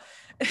well.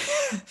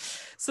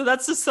 So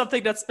that's just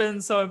something that's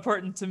been so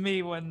important to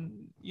me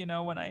when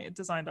I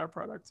designed our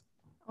product.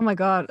 Oh my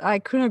God, I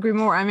couldn't agree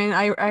more. I mean,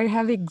 I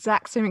have the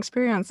exact same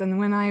experience. And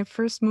when I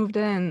first moved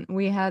in,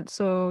 we had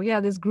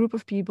this group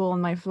of people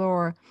on my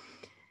floor.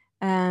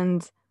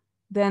 And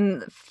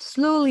then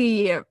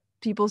slowly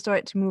people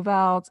started to move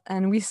out,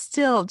 and we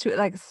still, to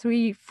like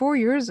 3-4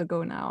 years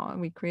ago now,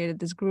 we created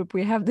this group.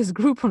 We have this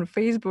group on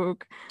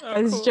Facebook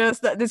that is cool.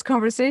 just that this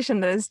conversation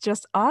that is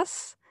just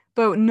us,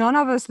 but none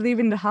of us live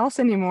in the house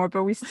anymore,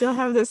 but we still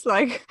have this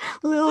like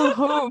little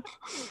hope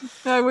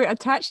that we're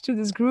attached to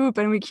this group,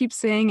 and we keep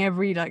saying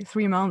every like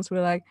 3 months,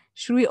 we're like,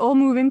 should we all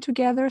move in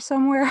together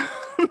somewhere?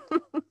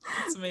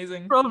 It's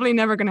amazing. Probably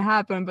never gonna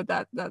happen, but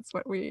that's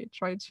what we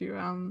try to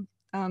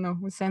I don't know,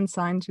 we send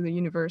sign to the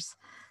universe.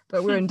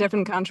 But we're in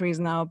different countries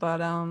now. But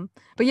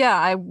yeah,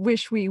 I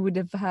wish we would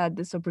have had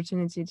this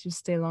opportunity to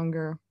stay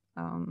longer.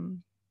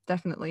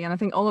 Definitely. And I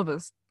think all of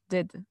us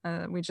did.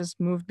 We just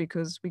moved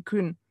because we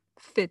couldn't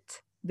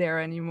fit there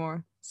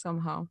anymore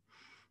somehow.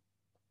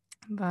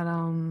 But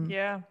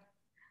yeah.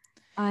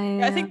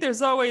 I think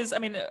there's always, I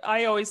mean,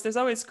 there's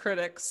always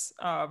critics.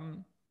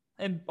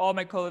 In all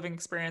my co-living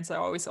experience, I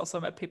always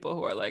also met people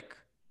who are like,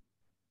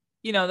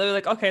 you know, they're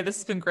like, okay, this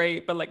has been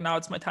great, but like now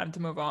it's my time to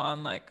move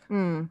on. Like,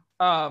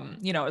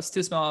 you know, it's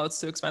too small, it's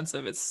too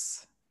expensive,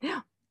 it's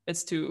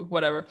too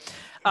whatever.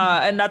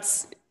 And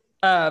that's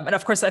and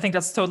of course I think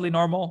that's totally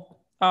normal.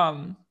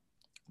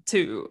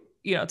 To,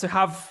 you know, to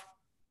have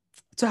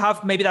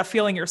maybe that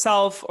feeling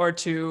yourself, or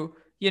to,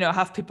 you know,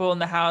 have people in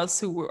the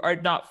house who are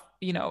not,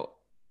 you know,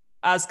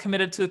 as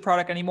committed to the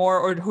product anymore,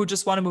 or who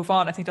just want to move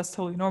on. I think that's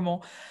totally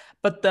normal.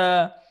 But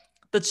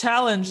the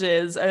challenge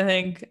is, I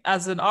think,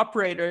 as an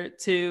operator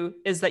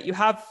is that you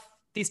have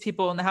these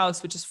people in the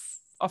house, which is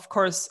of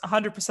course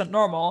 100%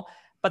 normal,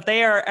 but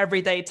they are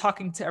every day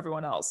talking to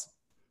everyone else.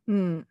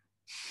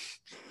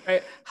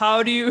 Right?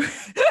 How do you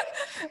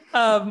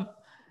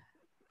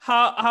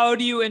how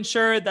do you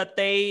ensure that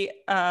they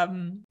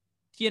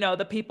you know,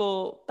 the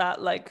people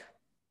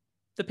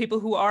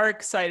who are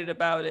excited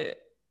about it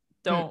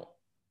don't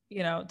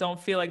you know, don't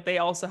feel like they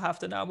also have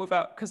to now move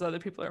out because other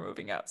people are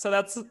moving out. So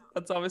that's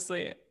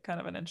obviously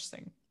kind of an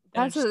interesting.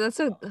 That's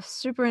a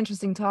super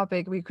interesting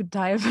topic we could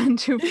dive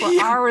into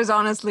for hours,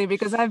 honestly,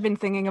 because I've been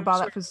thinking about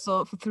that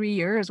for 3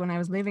 years when I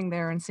was living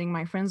there and seeing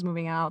my friends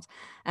moving out,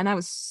 and I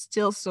was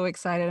still so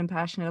excited and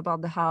passionate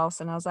about the house,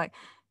 and I was like,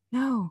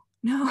 no,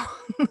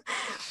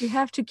 we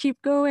have to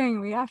keep going.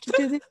 We have to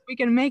do this. We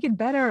can make it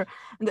better.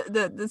 And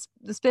the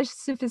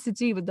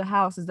specificity with the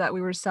house is that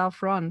we were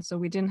self-run, so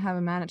we didn't have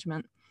a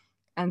management.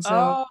 And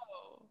so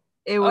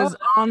it was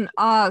on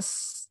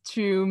us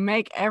to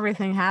make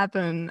everything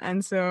happen.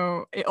 And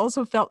so it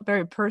also felt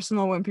very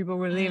personal when people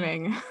were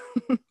leaving.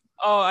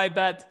 Oh, I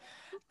bet.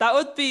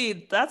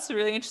 That's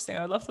really interesting.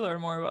 I'd love to learn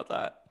more about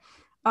that.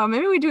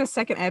 Maybe we do a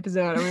second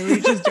episode, or maybe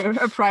we just do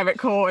a private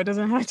call. It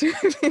doesn't have to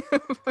be a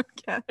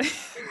podcast.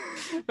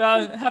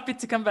 Well, I'm happy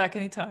to come back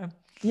anytime.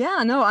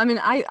 Yeah, no, I mean,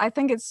 I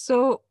think it's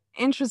so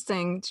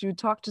interesting to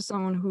talk to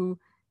someone who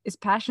is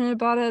passionate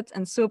about it,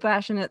 and so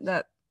passionate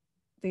that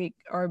they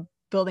are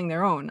building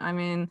their own. I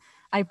mean,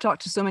 I've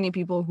talked to so many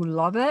people who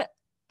love it,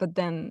 but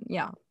then,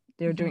 yeah,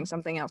 they're doing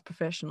something else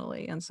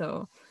professionally. And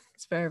so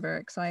it's very,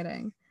 very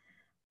exciting.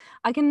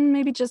 I can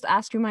maybe just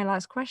ask you my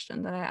last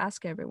question that I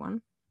ask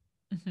everyone.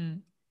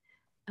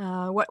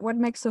 What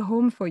makes a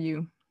home for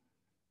you?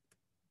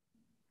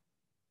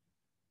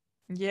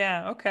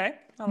 Yeah, okay.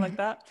 I like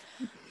that.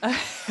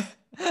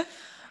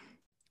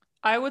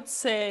 I would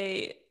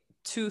say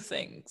 2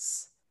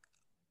 things.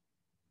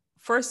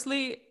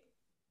 Firstly,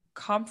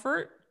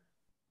 comfort.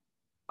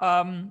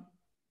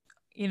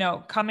 You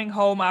know, coming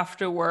home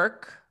after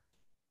work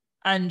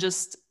and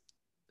just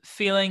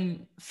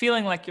feeling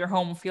like you're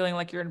home, feeling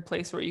like you're in a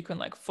place where you can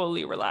like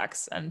fully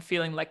relax, and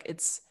feeling like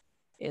it's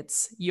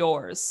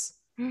yours.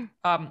 And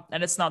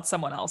it's not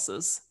someone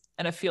else's,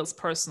 and it feels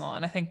personal.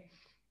 And I think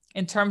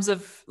in terms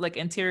of like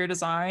interior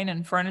design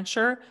and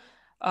furniture,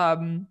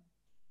 I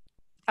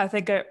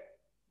think it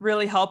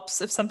really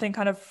helps if something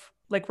kind of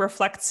like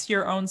reflects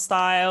your own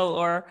style,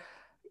 or,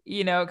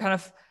 you know, kind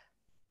of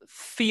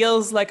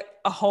feels like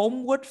a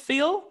home would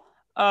feel.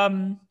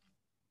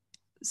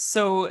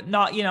 So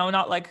not, you know,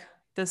 not like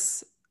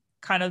this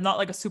kind of, not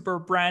like a super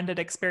branded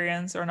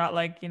experience, or not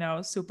like, you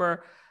know,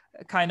 super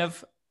kind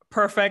of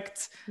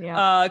perfect,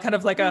 kind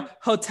of like a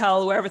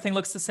hotel where everything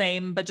looks the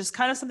same, but just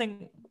kind of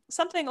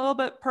something a little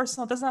bit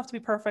personal. It doesn't have to be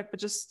perfect, but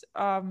just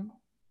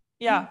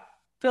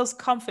feels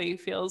comfy,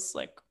 feels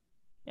like,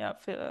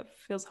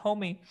 feels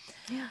homey.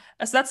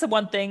 So that's the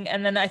one thing.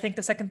 And then I think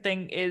the second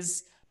thing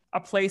is a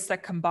place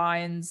that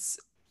combines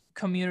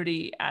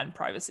community and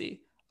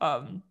privacy.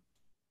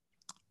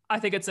 I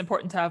think it's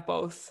important to have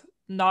both,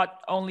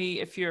 not only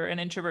if you're an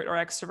introvert or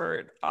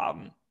extrovert,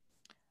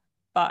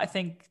 but I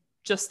think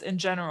just in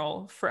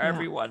general for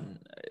everyone.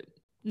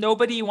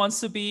 Nobody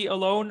wants to be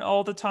alone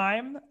all the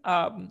time,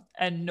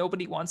 and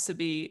nobody wants to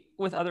be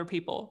with other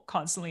people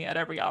constantly at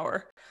every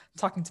hour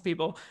talking to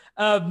people.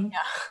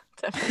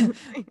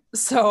 Definitely.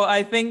 So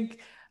I think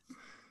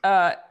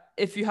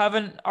if you have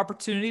an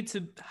opportunity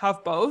to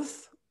have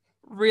both,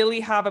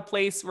 really have a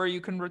place where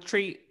you can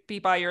retreat, be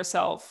by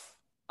yourself,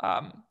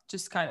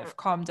 just kind of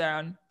calm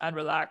down and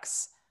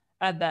relax,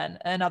 and then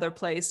another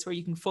place where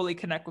you can fully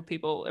connect with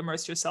people,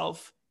 immerse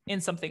yourself in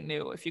something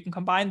new. If you can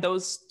combine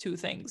those 2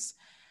 things,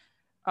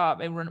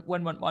 in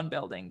 111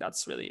 building.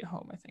 That's really a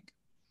home, I think.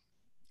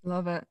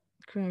 Love it.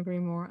 Couldn't agree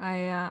more.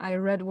 I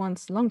read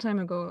once a long time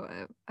ago,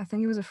 I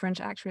think it was a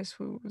French actress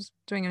who was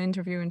doing an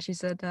interview, and she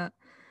said that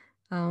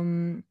what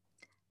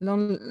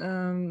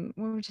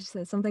would she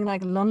say? Something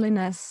like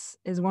loneliness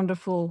is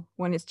wonderful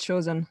when it's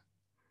chosen.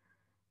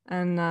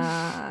 And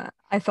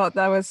I thought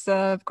that was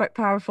quite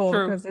powerful,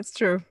 because it's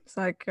true. It's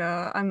like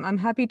I'm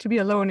happy to be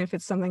alone if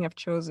it's something I've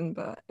chosen,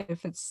 but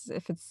if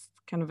it's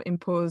kind of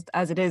imposed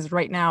as it is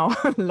right now,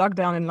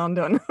 lockdown in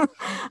London,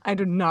 I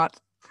do not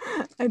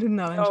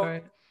enjoy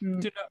it.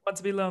 Do not want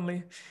to be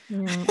lonely.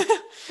 Yeah.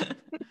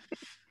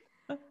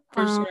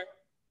 For sure.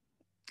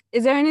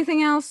 Is there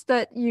anything else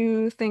that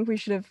you think we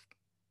should have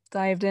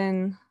dived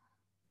in?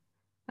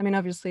 I mean,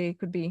 obviously it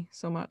could be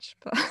so much,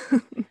 but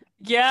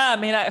yeah, I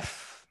mean, I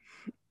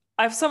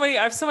have so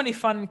many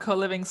fun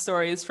co-living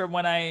stories from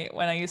when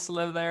I used to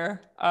live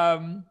there.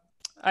 I'm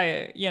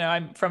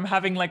from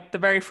having like the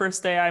very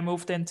first day I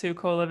moved into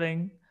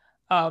co-living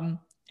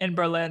in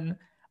Berlin.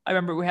 I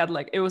remember we had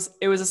like it was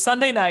a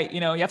Sunday night.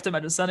 You have to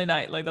imagine Sunday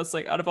night, like that's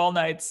like out of all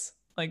nights,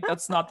 like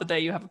that's not the day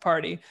you have a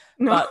party.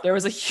 No. But there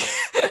was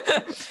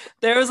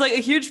like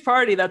a huge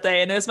party that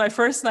day, and it was my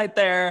first night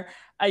there.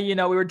 We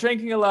were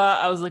drinking a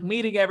lot. I was like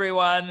meeting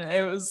everyone.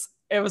 It was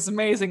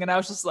amazing, and I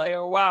was just like,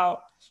 oh wow,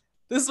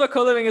 this is what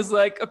co-living is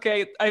like.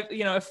 Okay,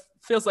 it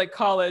feels like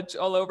college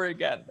all over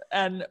again,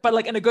 but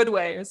like in a good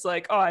way. It's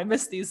like, oh, I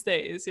miss these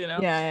days,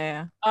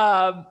 Yeah.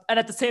 And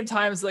at the same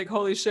time, it's like,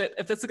 holy shit,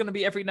 if this is gonna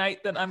be every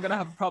night, then I'm gonna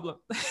have a problem.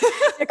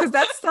 Because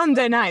that's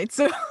Sunday night.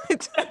 So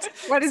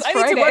what is so Friday?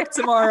 I need to work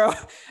tomorrow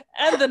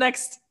and the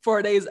next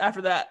 4 days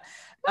after that.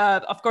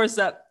 Of course,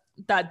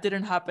 that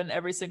didn't happen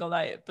every single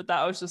night, but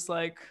that was just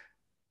like,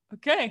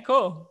 okay,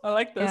 cool, I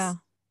like this.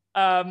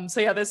 Yeah. So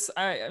yeah, there's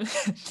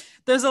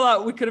a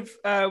lot we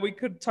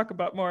could talk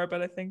about more,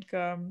 but I think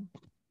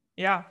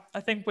I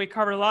think we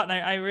covered a lot, and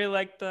I really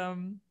liked I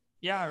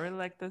really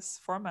like this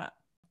format.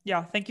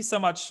 Yeah, thank you so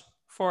much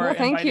for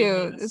thank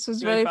you. Me. This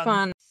was really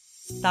fun.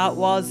 That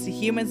was The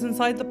Humans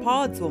Inside the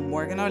Pods with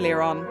Morgan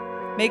O'Learon.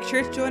 Make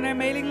sure to join our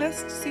mailing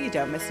list so you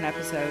don't miss an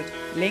episode.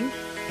 Link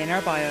in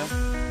our bio.